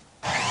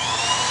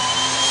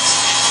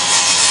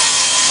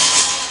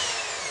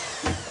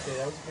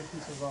 that was a good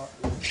piece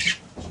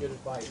of good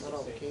advice. Not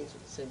all the canes are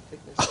the same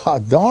thickness. Ah,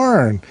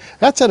 darn.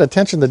 That's that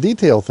attention to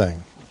detail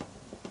thing.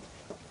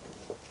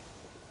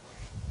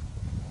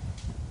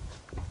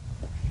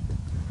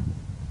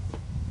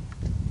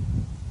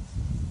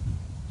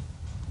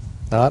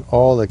 Not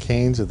all the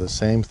canes are the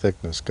same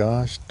thickness.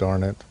 Gosh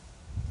darn it.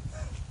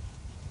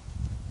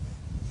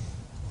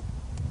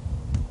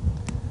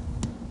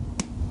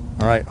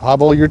 All right,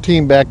 hobble your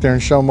team back there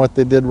and show them what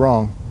they did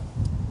wrong.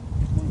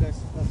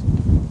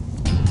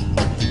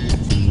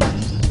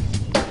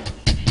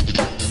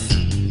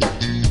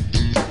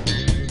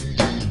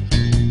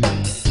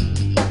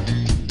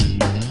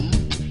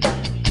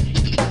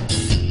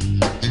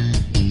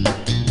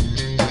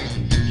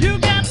 You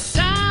got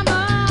Simon,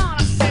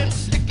 I said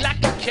slick like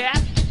a cat.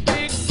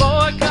 Big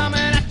boy coming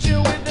at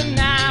you with a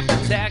knife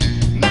attack.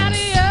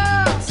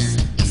 Marius,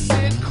 I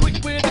said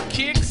quick with the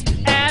kicks.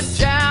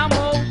 Agile,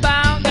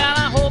 mobile, got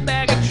a whole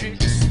bag of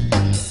tricks.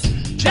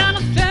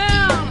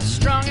 Jonathan,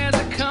 strong as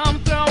a come,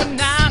 throwing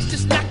knives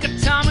just like a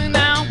Tommy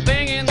now,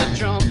 banging the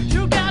drum.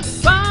 You got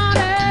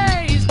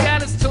Bonnie, he's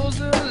got his toes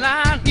to the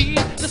line.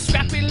 He's the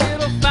scrappy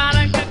little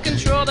fighter, got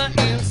control the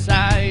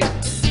inside.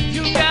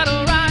 You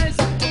gotta rise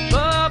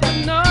above the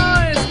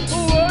noise. A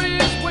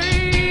warrior's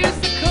way is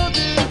the code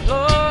to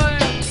employ.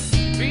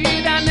 Be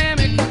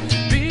dynamic,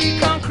 be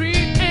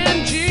concrete.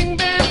 Anjing,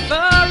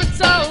 Banfa,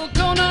 it's all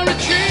gonna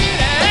retreat.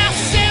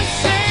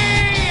 Sensei!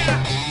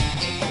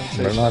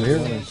 They're not here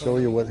to show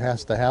you what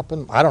has to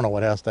happen. I don't know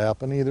what has to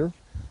happen either.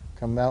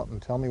 Come out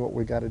and tell me what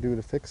we got to do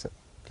to fix it.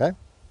 Okay?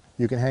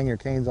 You can hang your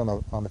canes on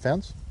the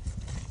fence.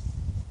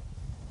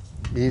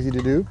 Easy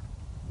to do.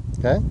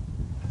 Okay?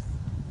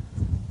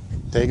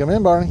 Take them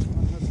in, Barney.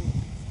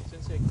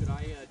 Sensei, could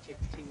I take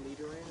the team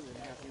leader in and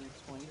then have him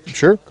explain?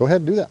 Sure, go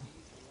ahead and do that.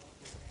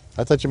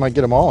 I thought you might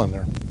get them all in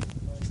there.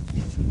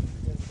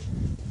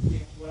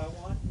 Okay, what I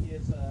want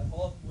is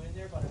all of you in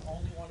there, but I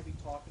only want to be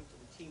talking to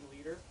the team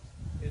leader,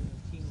 and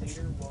the team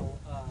leader will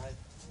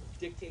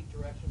dictate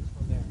directions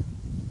from there.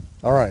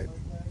 All right.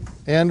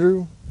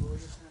 Andrew,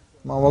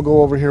 come on, we'll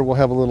go over here. We'll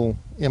have a little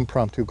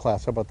impromptu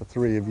class. How about the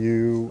three of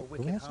you?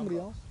 Do we have somebody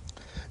else?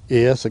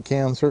 Yes, it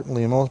can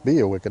certainly most be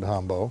a wicked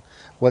hombo.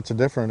 What's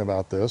different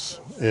about this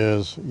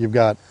is you've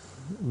got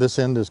this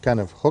end is kind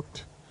of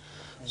hooked,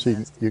 so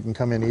you can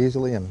come in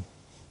easily and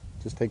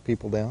just take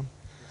people down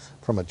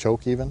from a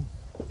choke even.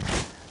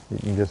 You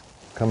can just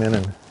come in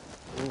and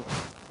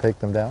take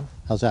them down.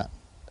 How's that?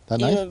 That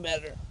nice? Even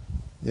better.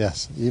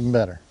 Yes, even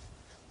better.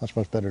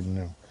 Much better than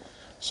new.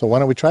 So why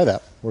don't we try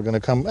that? We're going to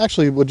come,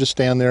 actually we'll just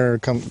stand there,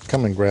 come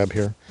and grab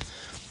here.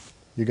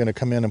 You're going to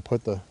come in and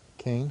put the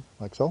cane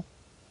like so.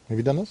 Have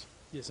you done this?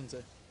 Yes,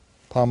 Sensei.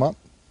 Palm up.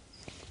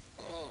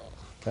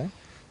 Okay.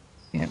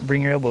 Yeah,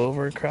 bring your elbow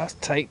over across,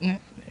 tighten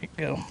it. There you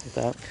go. Like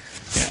that.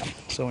 Yeah.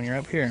 So when you're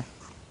up here,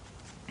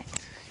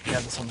 you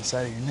have this on the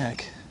side of your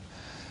neck.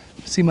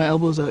 See my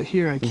elbows out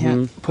here, I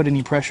can't put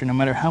any pressure. No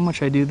matter how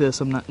much I do this,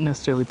 I'm not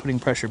necessarily putting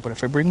pressure. But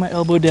if I bring my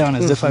elbow down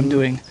as if I'm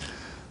doing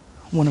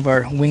one of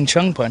our Wing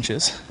Chun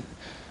punches,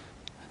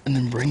 and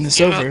then bring this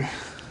over,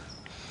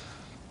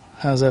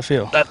 how's that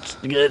feel? That's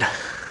good.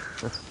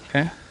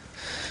 Okay?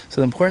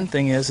 So the important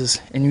thing is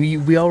and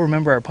we all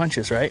remember our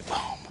punches, right? Boom.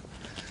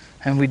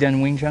 Haven't we done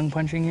Wing Chun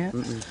punching yet?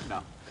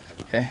 No.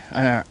 Okay,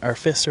 and our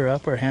fists are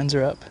up, our hands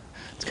are up.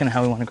 It's kind of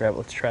how we want to grab it.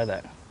 Let's try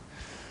that.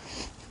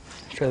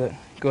 Try that.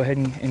 Go ahead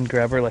and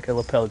grab her like a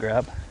lapel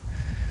grab.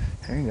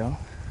 There you go.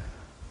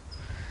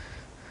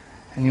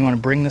 And you want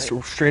to bring this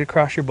straight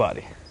across your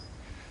body,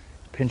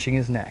 pinching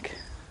his neck.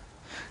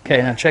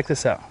 Okay, now check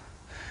this out.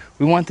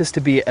 We want this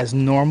to be as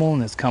normal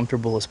and as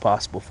comfortable as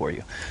possible for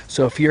you.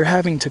 So if you're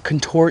having to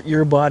contort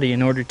your body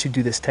in order to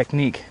do this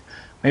technique,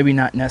 maybe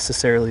not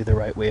necessarily the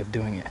right way of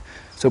doing it.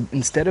 So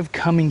instead of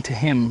coming to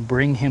him,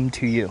 bring him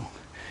to you.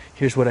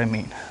 Here's what I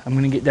mean. I'm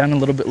going to get down a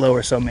little bit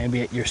lower, so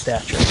maybe at your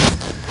stature.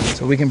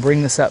 So we can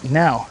bring this up.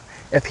 Now,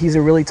 if he's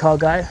a really tall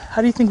guy,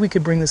 how do you think we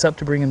could bring this up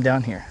to bring him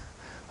down here?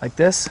 Like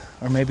this,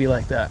 or maybe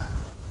like that?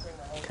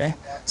 Okay?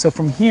 So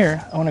from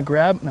here, I want to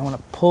grab and I want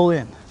to pull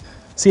in.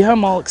 See how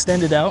I'm all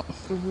extended out?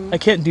 I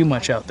can't do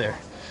much out there.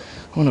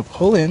 I want to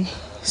pull in,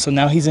 so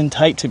now he's in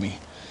tight to me.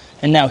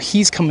 And now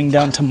he's coming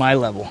down to my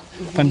level.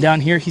 If I'm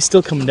down here, he's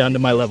still coming down to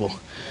my level.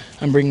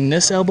 I'm bringing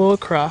this elbow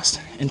across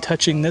and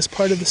touching this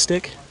part of the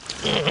stick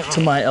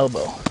to my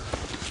elbow.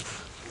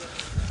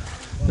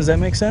 Does that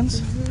make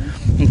sense?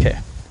 Okay.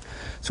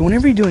 So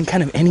whenever you're doing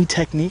kind of any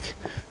technique,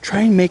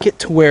 try and make it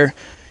to where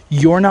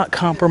you're not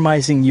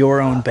compromising your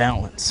own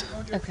balance.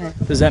 Okay.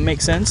 Does that make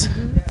sense?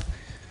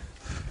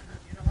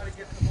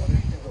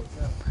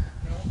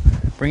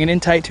 Bring it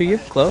in tight to you,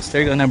 close.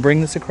 There you go. Now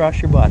bring this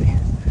across your body.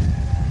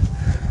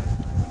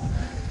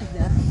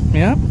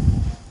 Yeah?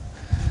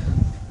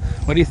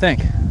 What do you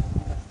think?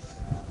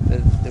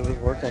 It was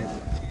working.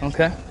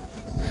 Okay.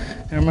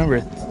 And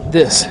remember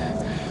this.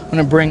 I'm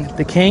going to bring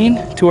the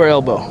cane to our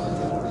elbow.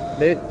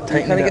 You're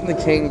Tighten kind it of up. getting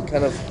the cane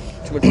kind of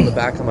too much on the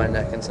back of my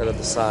neck instead of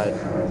the side.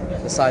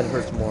 The side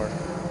hurts more.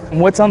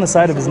 And what's on the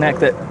side of his neck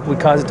that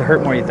would cause it to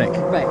hurt more, you think?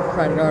 Right,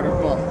 carotid artery.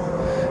 Well,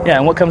 Yeah,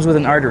 and what comes with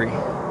an artery?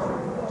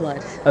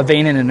 blood. A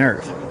vein and a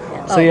nerve.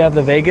 So you have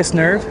the vagus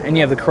nerve, and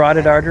you have the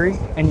carotid artery,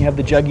 and you have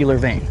the jugular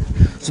vein.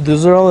 So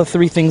those are all the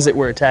three things that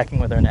we're attacking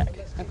with our neck.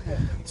 Okay.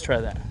 Let's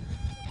try that.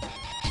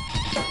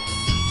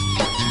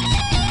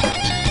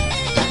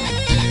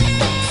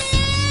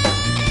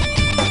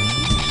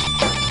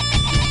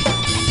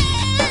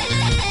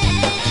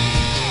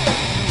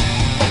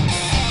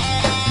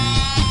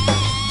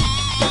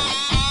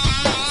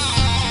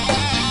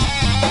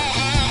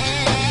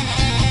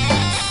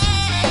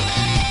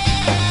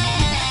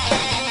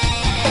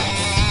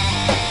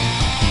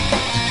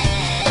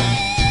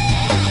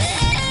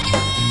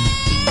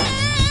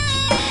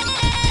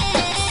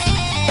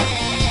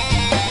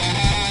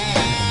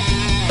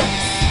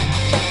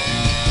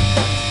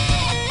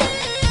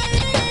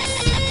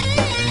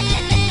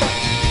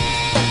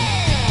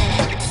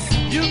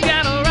 You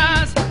gotta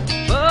rise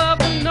above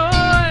the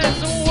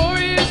noise. A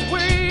warrior's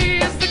way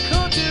is the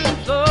code to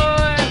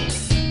employ.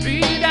 Be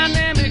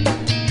dynamic,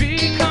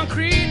 be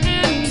concrete.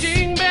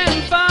 Anjing,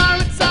 Banfa,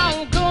 it's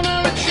all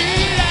gonna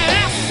retreat.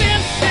 That's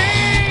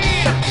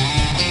Sensei.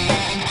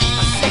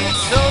 I see it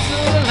so to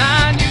the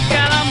line. You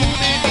gotta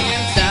move it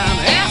in time.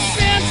 That's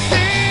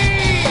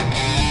Sensei.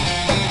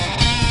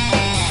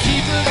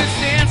 Keep a good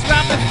stance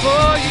right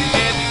before you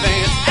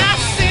advance.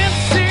 That's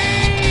Sensei.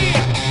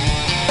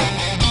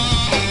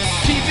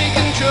 Keep in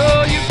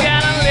control, you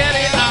gotta let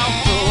it all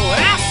go.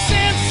 That's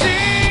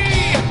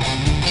Sensei.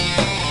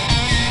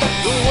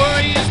 The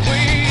warrior's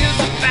way is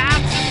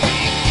about to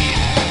begin.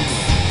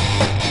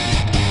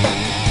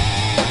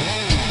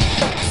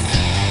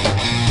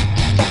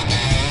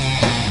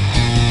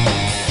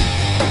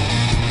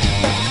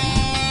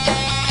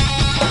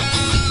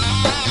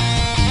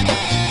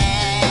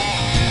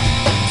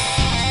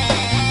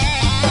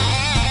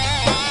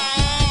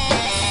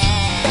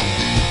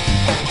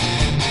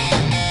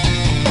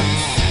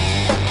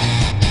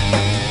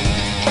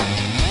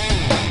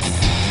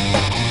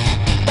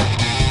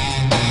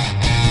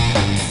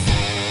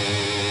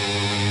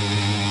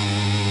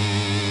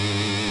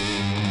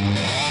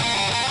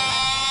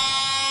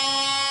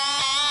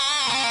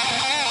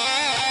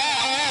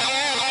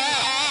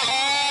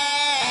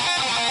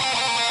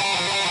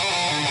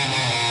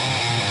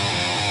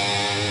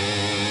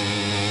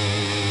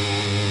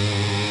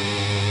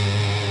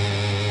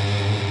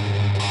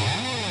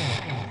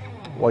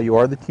 While you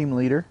are the team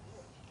leader,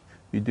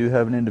 you do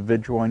have an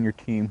individual on your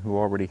team who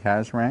already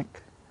has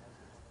rank.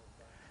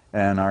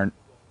 And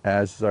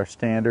as is our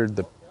standard,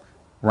 the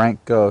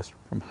rank goes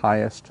from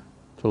highest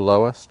to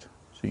lowest.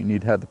 So you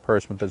need to have the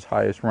person with his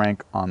highest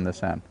rank on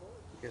this end.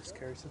 Yes,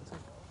 carry Sensei.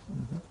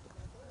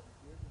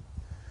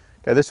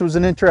 Okay, this was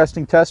an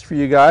interesting test for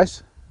you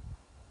guys.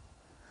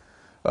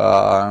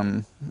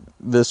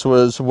 This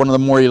was one of the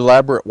more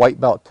elaborate white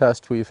belt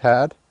tests we've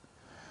had,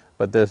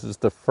 but this is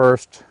the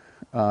first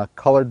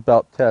colored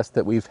belt test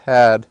that we've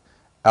had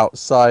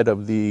outside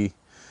of the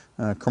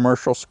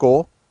commercial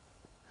school.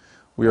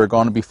 We are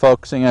going to be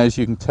focusing, as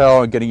you can tell,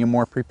 on getting you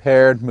more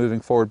prepared, moving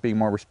forward, being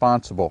more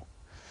responsible.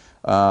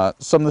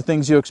 Some of the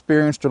things you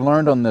experienced or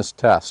learned on this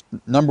test.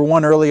 Number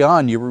one, early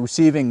on, you were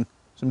receiving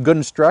some good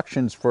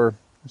instructions for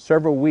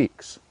several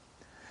weeks.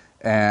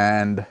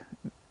 And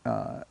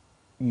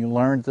you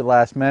learned at the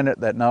last minute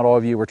that not all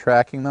of you were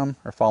tracking them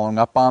or following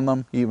up on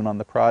them, even on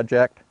the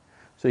project.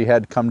 So you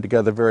had to come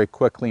together very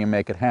quickly and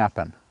make it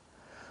happen.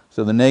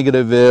 So the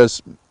negative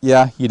is,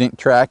 yeah, you didn't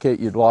track it,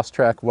 you'd lost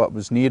track of what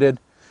was needed.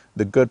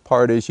 The good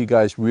part is you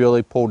guys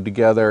really pulled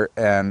together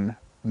and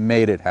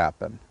made it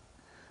happen.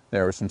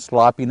 There was some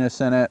sloppiness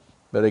in it,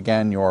 but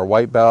again, you are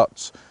white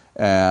belts,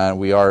 and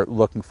we are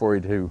looking for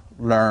you to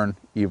learn,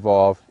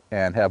 evolve,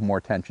 and have more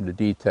attention to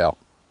detail.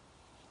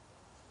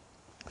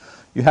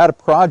 You had a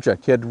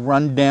project. You had to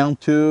run down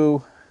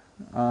to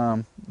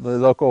the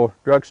local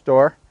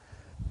drugstore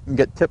and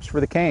get tips for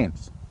the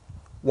canes.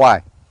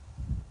 Why?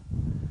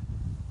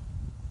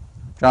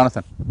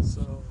 Jonathan?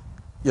 So,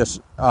 Yes,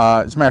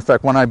 as a matter of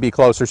fact, why don't I be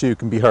closer so you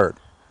can be heard?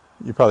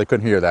 You probably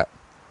couldn't hear that.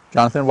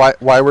 Jonathan,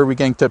 why were we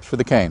getting tips for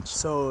the canes?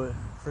 so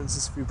for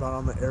instance, if we brought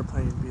on the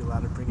airplane, you'd be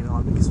allowed to bring it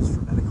on because it was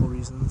for medical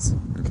reasons.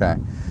 Okay.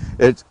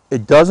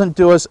 It doesn't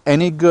do us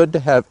any good to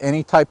have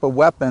any type of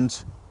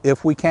weapons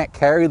if we can't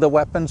carry the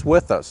weapons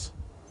with us.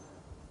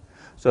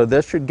 So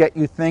this should get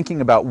you thinking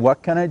about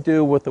what can I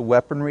do with the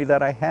weaponry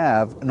that I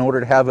have in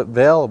order to have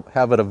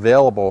it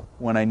available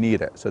when I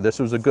need it. So this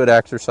was a good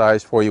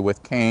exercise for you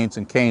with canes,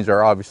 and canes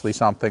are obviously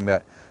something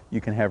that you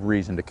can have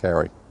reason to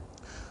carry.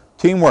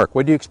 Teamwork.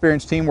 What do you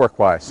experience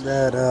teamwork-wise?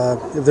 That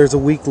if there's a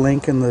weak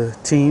link in the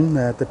team,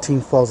 that the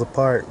team falls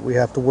apart. We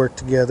have to work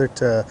together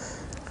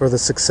for the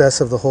success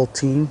of the whole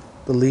team.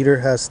 The leader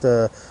has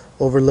to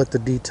overlook the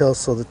details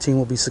so the team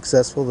will be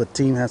successful. The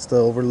team has to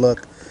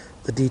overlook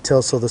the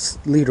details so the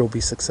leader will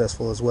be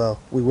successful as well.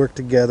 We work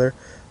together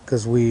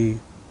because we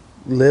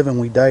live and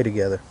we die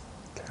together.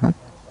 Okay.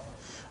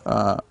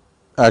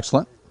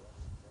 Excellent.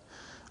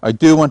 I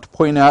do want to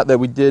point out that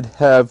we did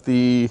have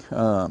the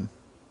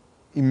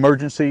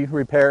emergency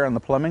repair on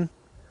the plumbing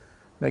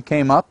that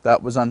came up.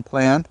 That was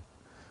unplanned.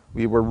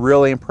 We were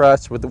really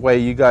impressed with the way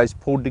you guys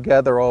pulled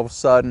together all of a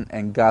sudden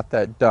and got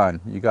that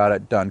done. You got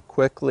it done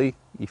quickly,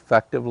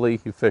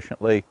 effectively,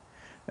 efficiently,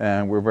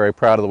 and we're very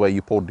proud of the way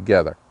you pulled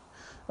together.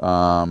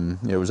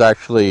 It was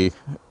actually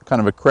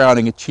kind of a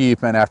crowning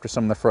achievement after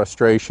some of the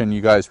frustration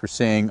you guys were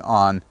seeing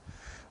on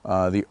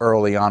the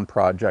early on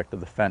project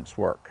of the fence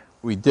work.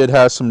 We did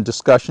have some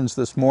discussions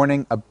this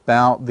morning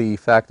about the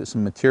fact that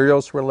some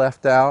materials were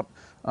left out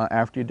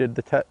after you did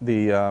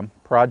the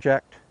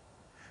project.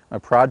 A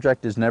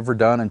project is never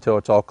done until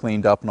it's all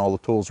cleaned up and all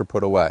the tools are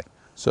put away.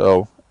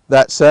 So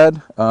that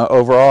said,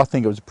 overall I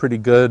think it was a pretty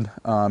good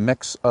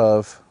mix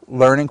of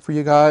learning for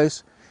you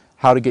guys,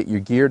 how to get your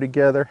gear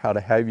together, how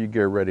to have your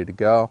gear ready to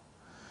go.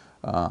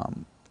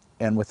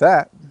 And with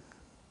that,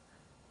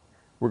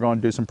 we're going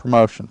to do some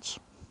promotions.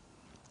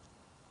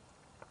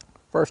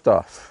 First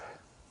off,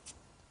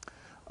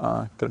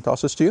 going to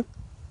toss this to you.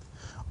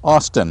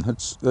 Austin,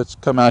 let's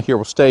come out here.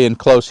 We'll stay in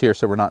close here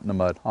so we're not in the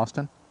mud.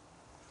 Austin?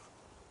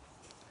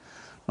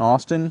 Now,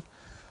 Austin,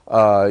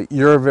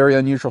 you're a very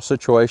unusual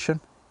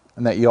situation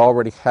in that you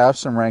already have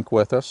some rank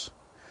with us.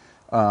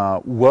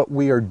 What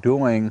we are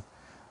doing,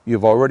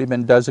 you've already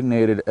been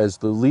designated as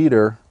the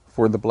leader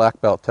for the black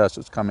belt test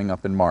that's coming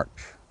up in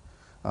March.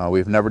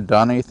 We've never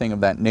done anything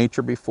of that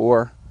nature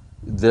before.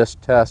 This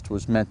test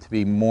was meant to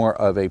be more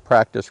of a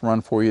practice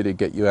run for you to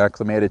get you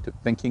acclimated to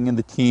thinking in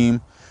the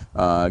team,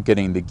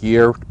 getting the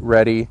gear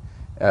ready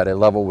at a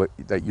level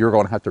that you're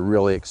going to have to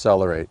really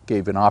accelerate.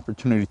 Gave an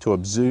opportunity to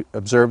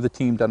observe the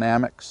team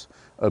dynamics,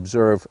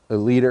 observe a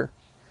leader,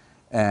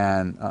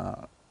 and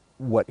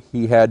what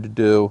he had to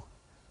do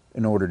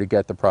in order to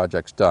get the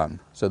projects done.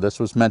 So this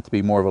was meant to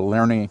be more of a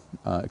learning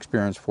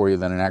experience for you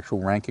than an actual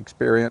rank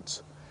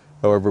experience.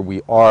 However,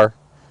 we are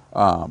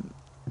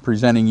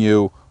presenting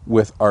you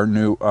with our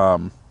new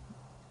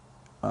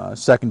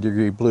second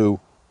degree blue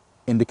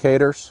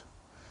indicators.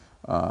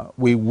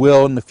 We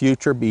will in the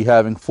future be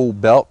having full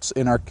belts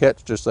in our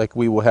kits, just like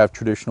we will have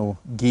traditional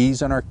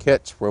gis in our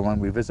kits for when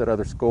we visit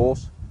other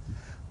schools.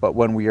 But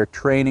when we are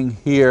training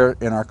here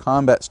in our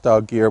combat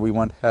style gear, we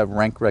want to have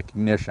rank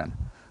recognition.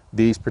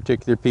 These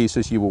particular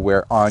pieces you will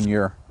wear on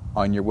your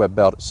web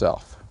belt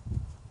itself.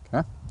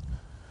 Okay?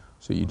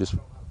 So you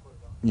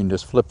can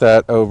just flip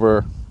that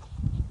over.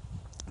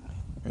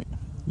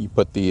 You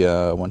put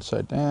the one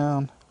side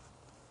down,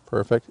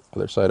 perfect,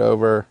 other side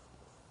over,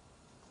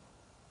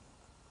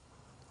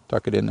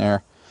 tuck it in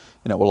there,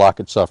 and it will lock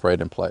itself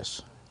right in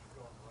place.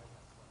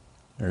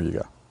 There you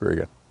go, very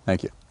good,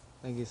 thank you.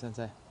 Thank you,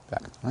 Sensei.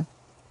 Back, right.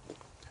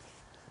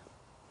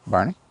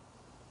 Barney,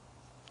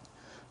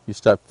 you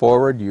stepped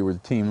forward, you were the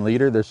team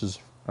leader. This is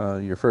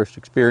your first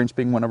experience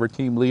being one of our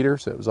team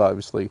leaders. It was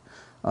obviously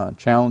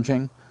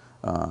challenging.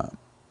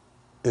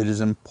 It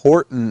is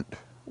important.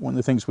 One of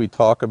the things we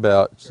talk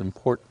about, it's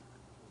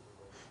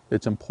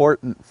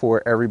important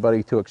for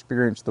everybody to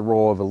experience the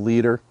role of a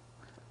leader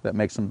that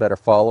makes them better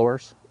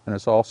followers, and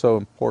it's also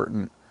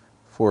important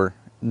for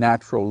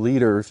natural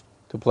leaders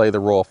to play the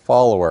role of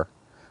follower,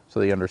 so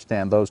they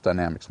understand those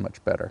dynamics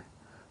much better.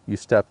 You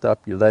stepped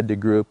up, you led the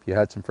group, you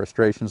had some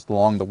frustrations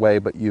along the way,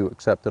 but you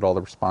accepted all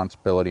the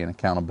responsibility and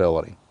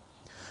accountability.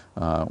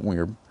 We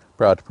are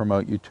proud to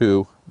promote you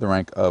to the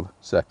rank of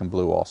second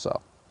blue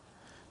also.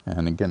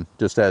 And again,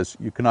 just as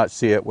you cannot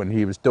see it when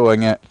he was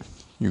doing it,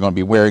 you're going to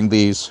be wearing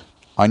these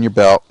on your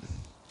belt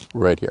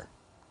right here.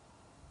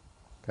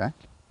 Okay,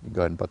 you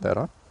go ahead and put that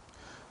on.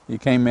 You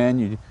came in,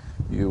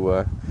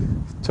 you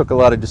took a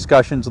lot of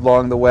discussions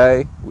along the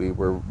way. We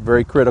were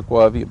very critical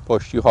of you,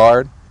 pushed you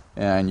hard,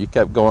 and you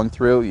kept going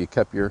through. You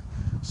kept your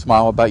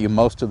smile about you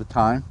most of the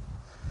time.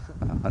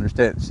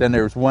 Understand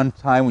there was one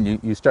time when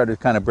you started to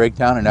kind of break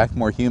down and act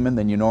more human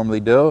than you normally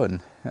do,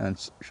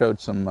 and showed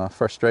some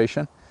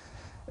frustration.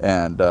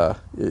 And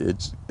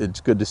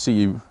it's good to see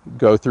you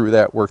go through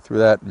that, work through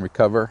that, and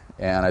recover.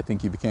 And I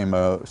think you became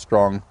a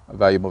strong,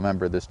 valuable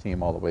member of this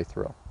team all the way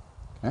through.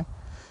 Okay,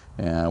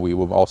 and we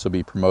will also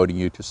be promoting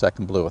you to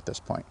second blue at this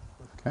point.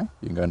 Okay,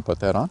 you can go ahead and put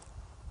that on.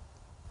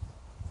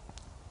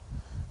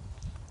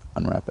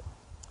 Unwrap it.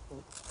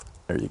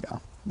 There you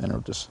go. Then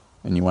it'll just,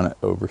 and you want it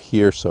over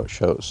here so it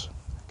shows.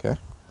 Okay,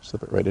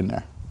 slip it right in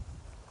there.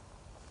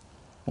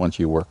 Once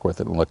you work with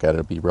it and look at it,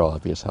 it'll be real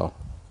obvious how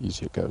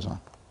easy it goes on.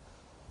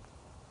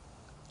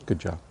 Good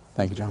job.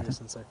 Thank you, Jonathan.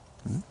 Sensei.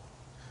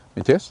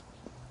 Matthias?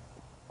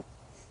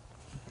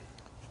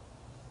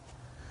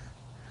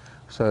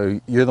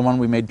 So you're the one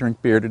we made drink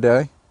beer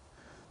today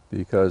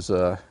because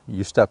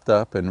you stepped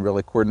up and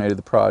really coordinated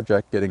the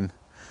project, getting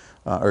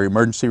our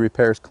emergency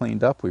repairs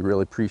cleaned up. We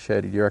really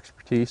appreciated your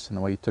expertise and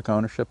the way you took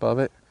ownership of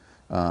it.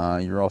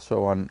 You're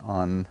also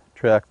on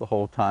track the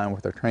whole time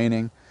with our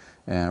training,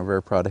 and we're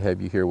very proud to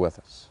have you here with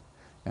us.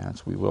 And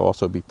so we will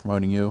also be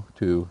promoting you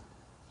to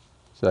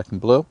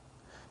second blue,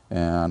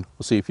 and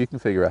we'll see if you can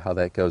figure out how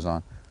that goes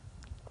on.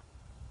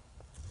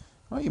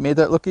 Well, you made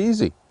that look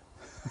easy.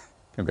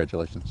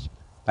 Congratulations.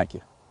 Thank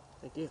you.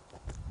 Thank you.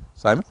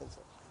 Simon?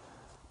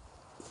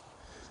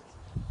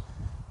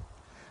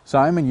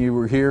 Simon, you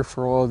were here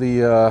for all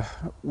the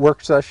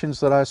work sessions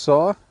that I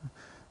saw.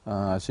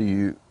 So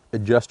you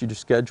adjusted your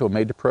schedule,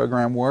 made the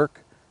program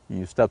work.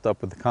 You stepped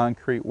up with the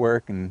concrete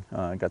work and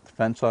got the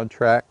fence on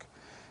track,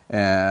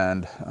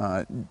 and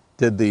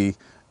did the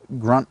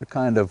grunt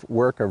kind of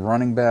work of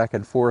running back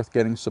and forth,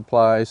 getting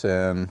supplies,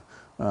 and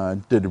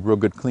did a real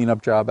good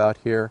cleanup job out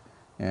here.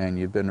 And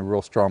you've been a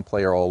real strong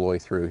player all the way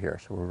through here.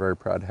 So we're very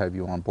proud to have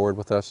you on board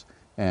with us.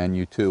 And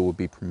you too will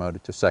be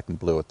promoted to second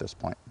blue at this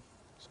point.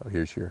 So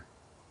here's your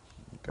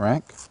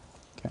rank.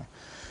 Okay.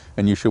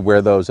 And you should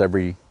wear those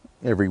every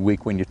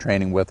week when you're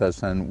training with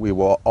us, and we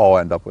will all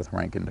end up with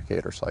rank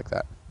indicators like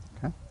that.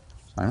 Okay.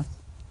 Simon?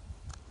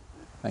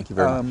 Thank you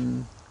very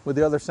much. Would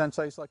the other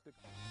senseis like to...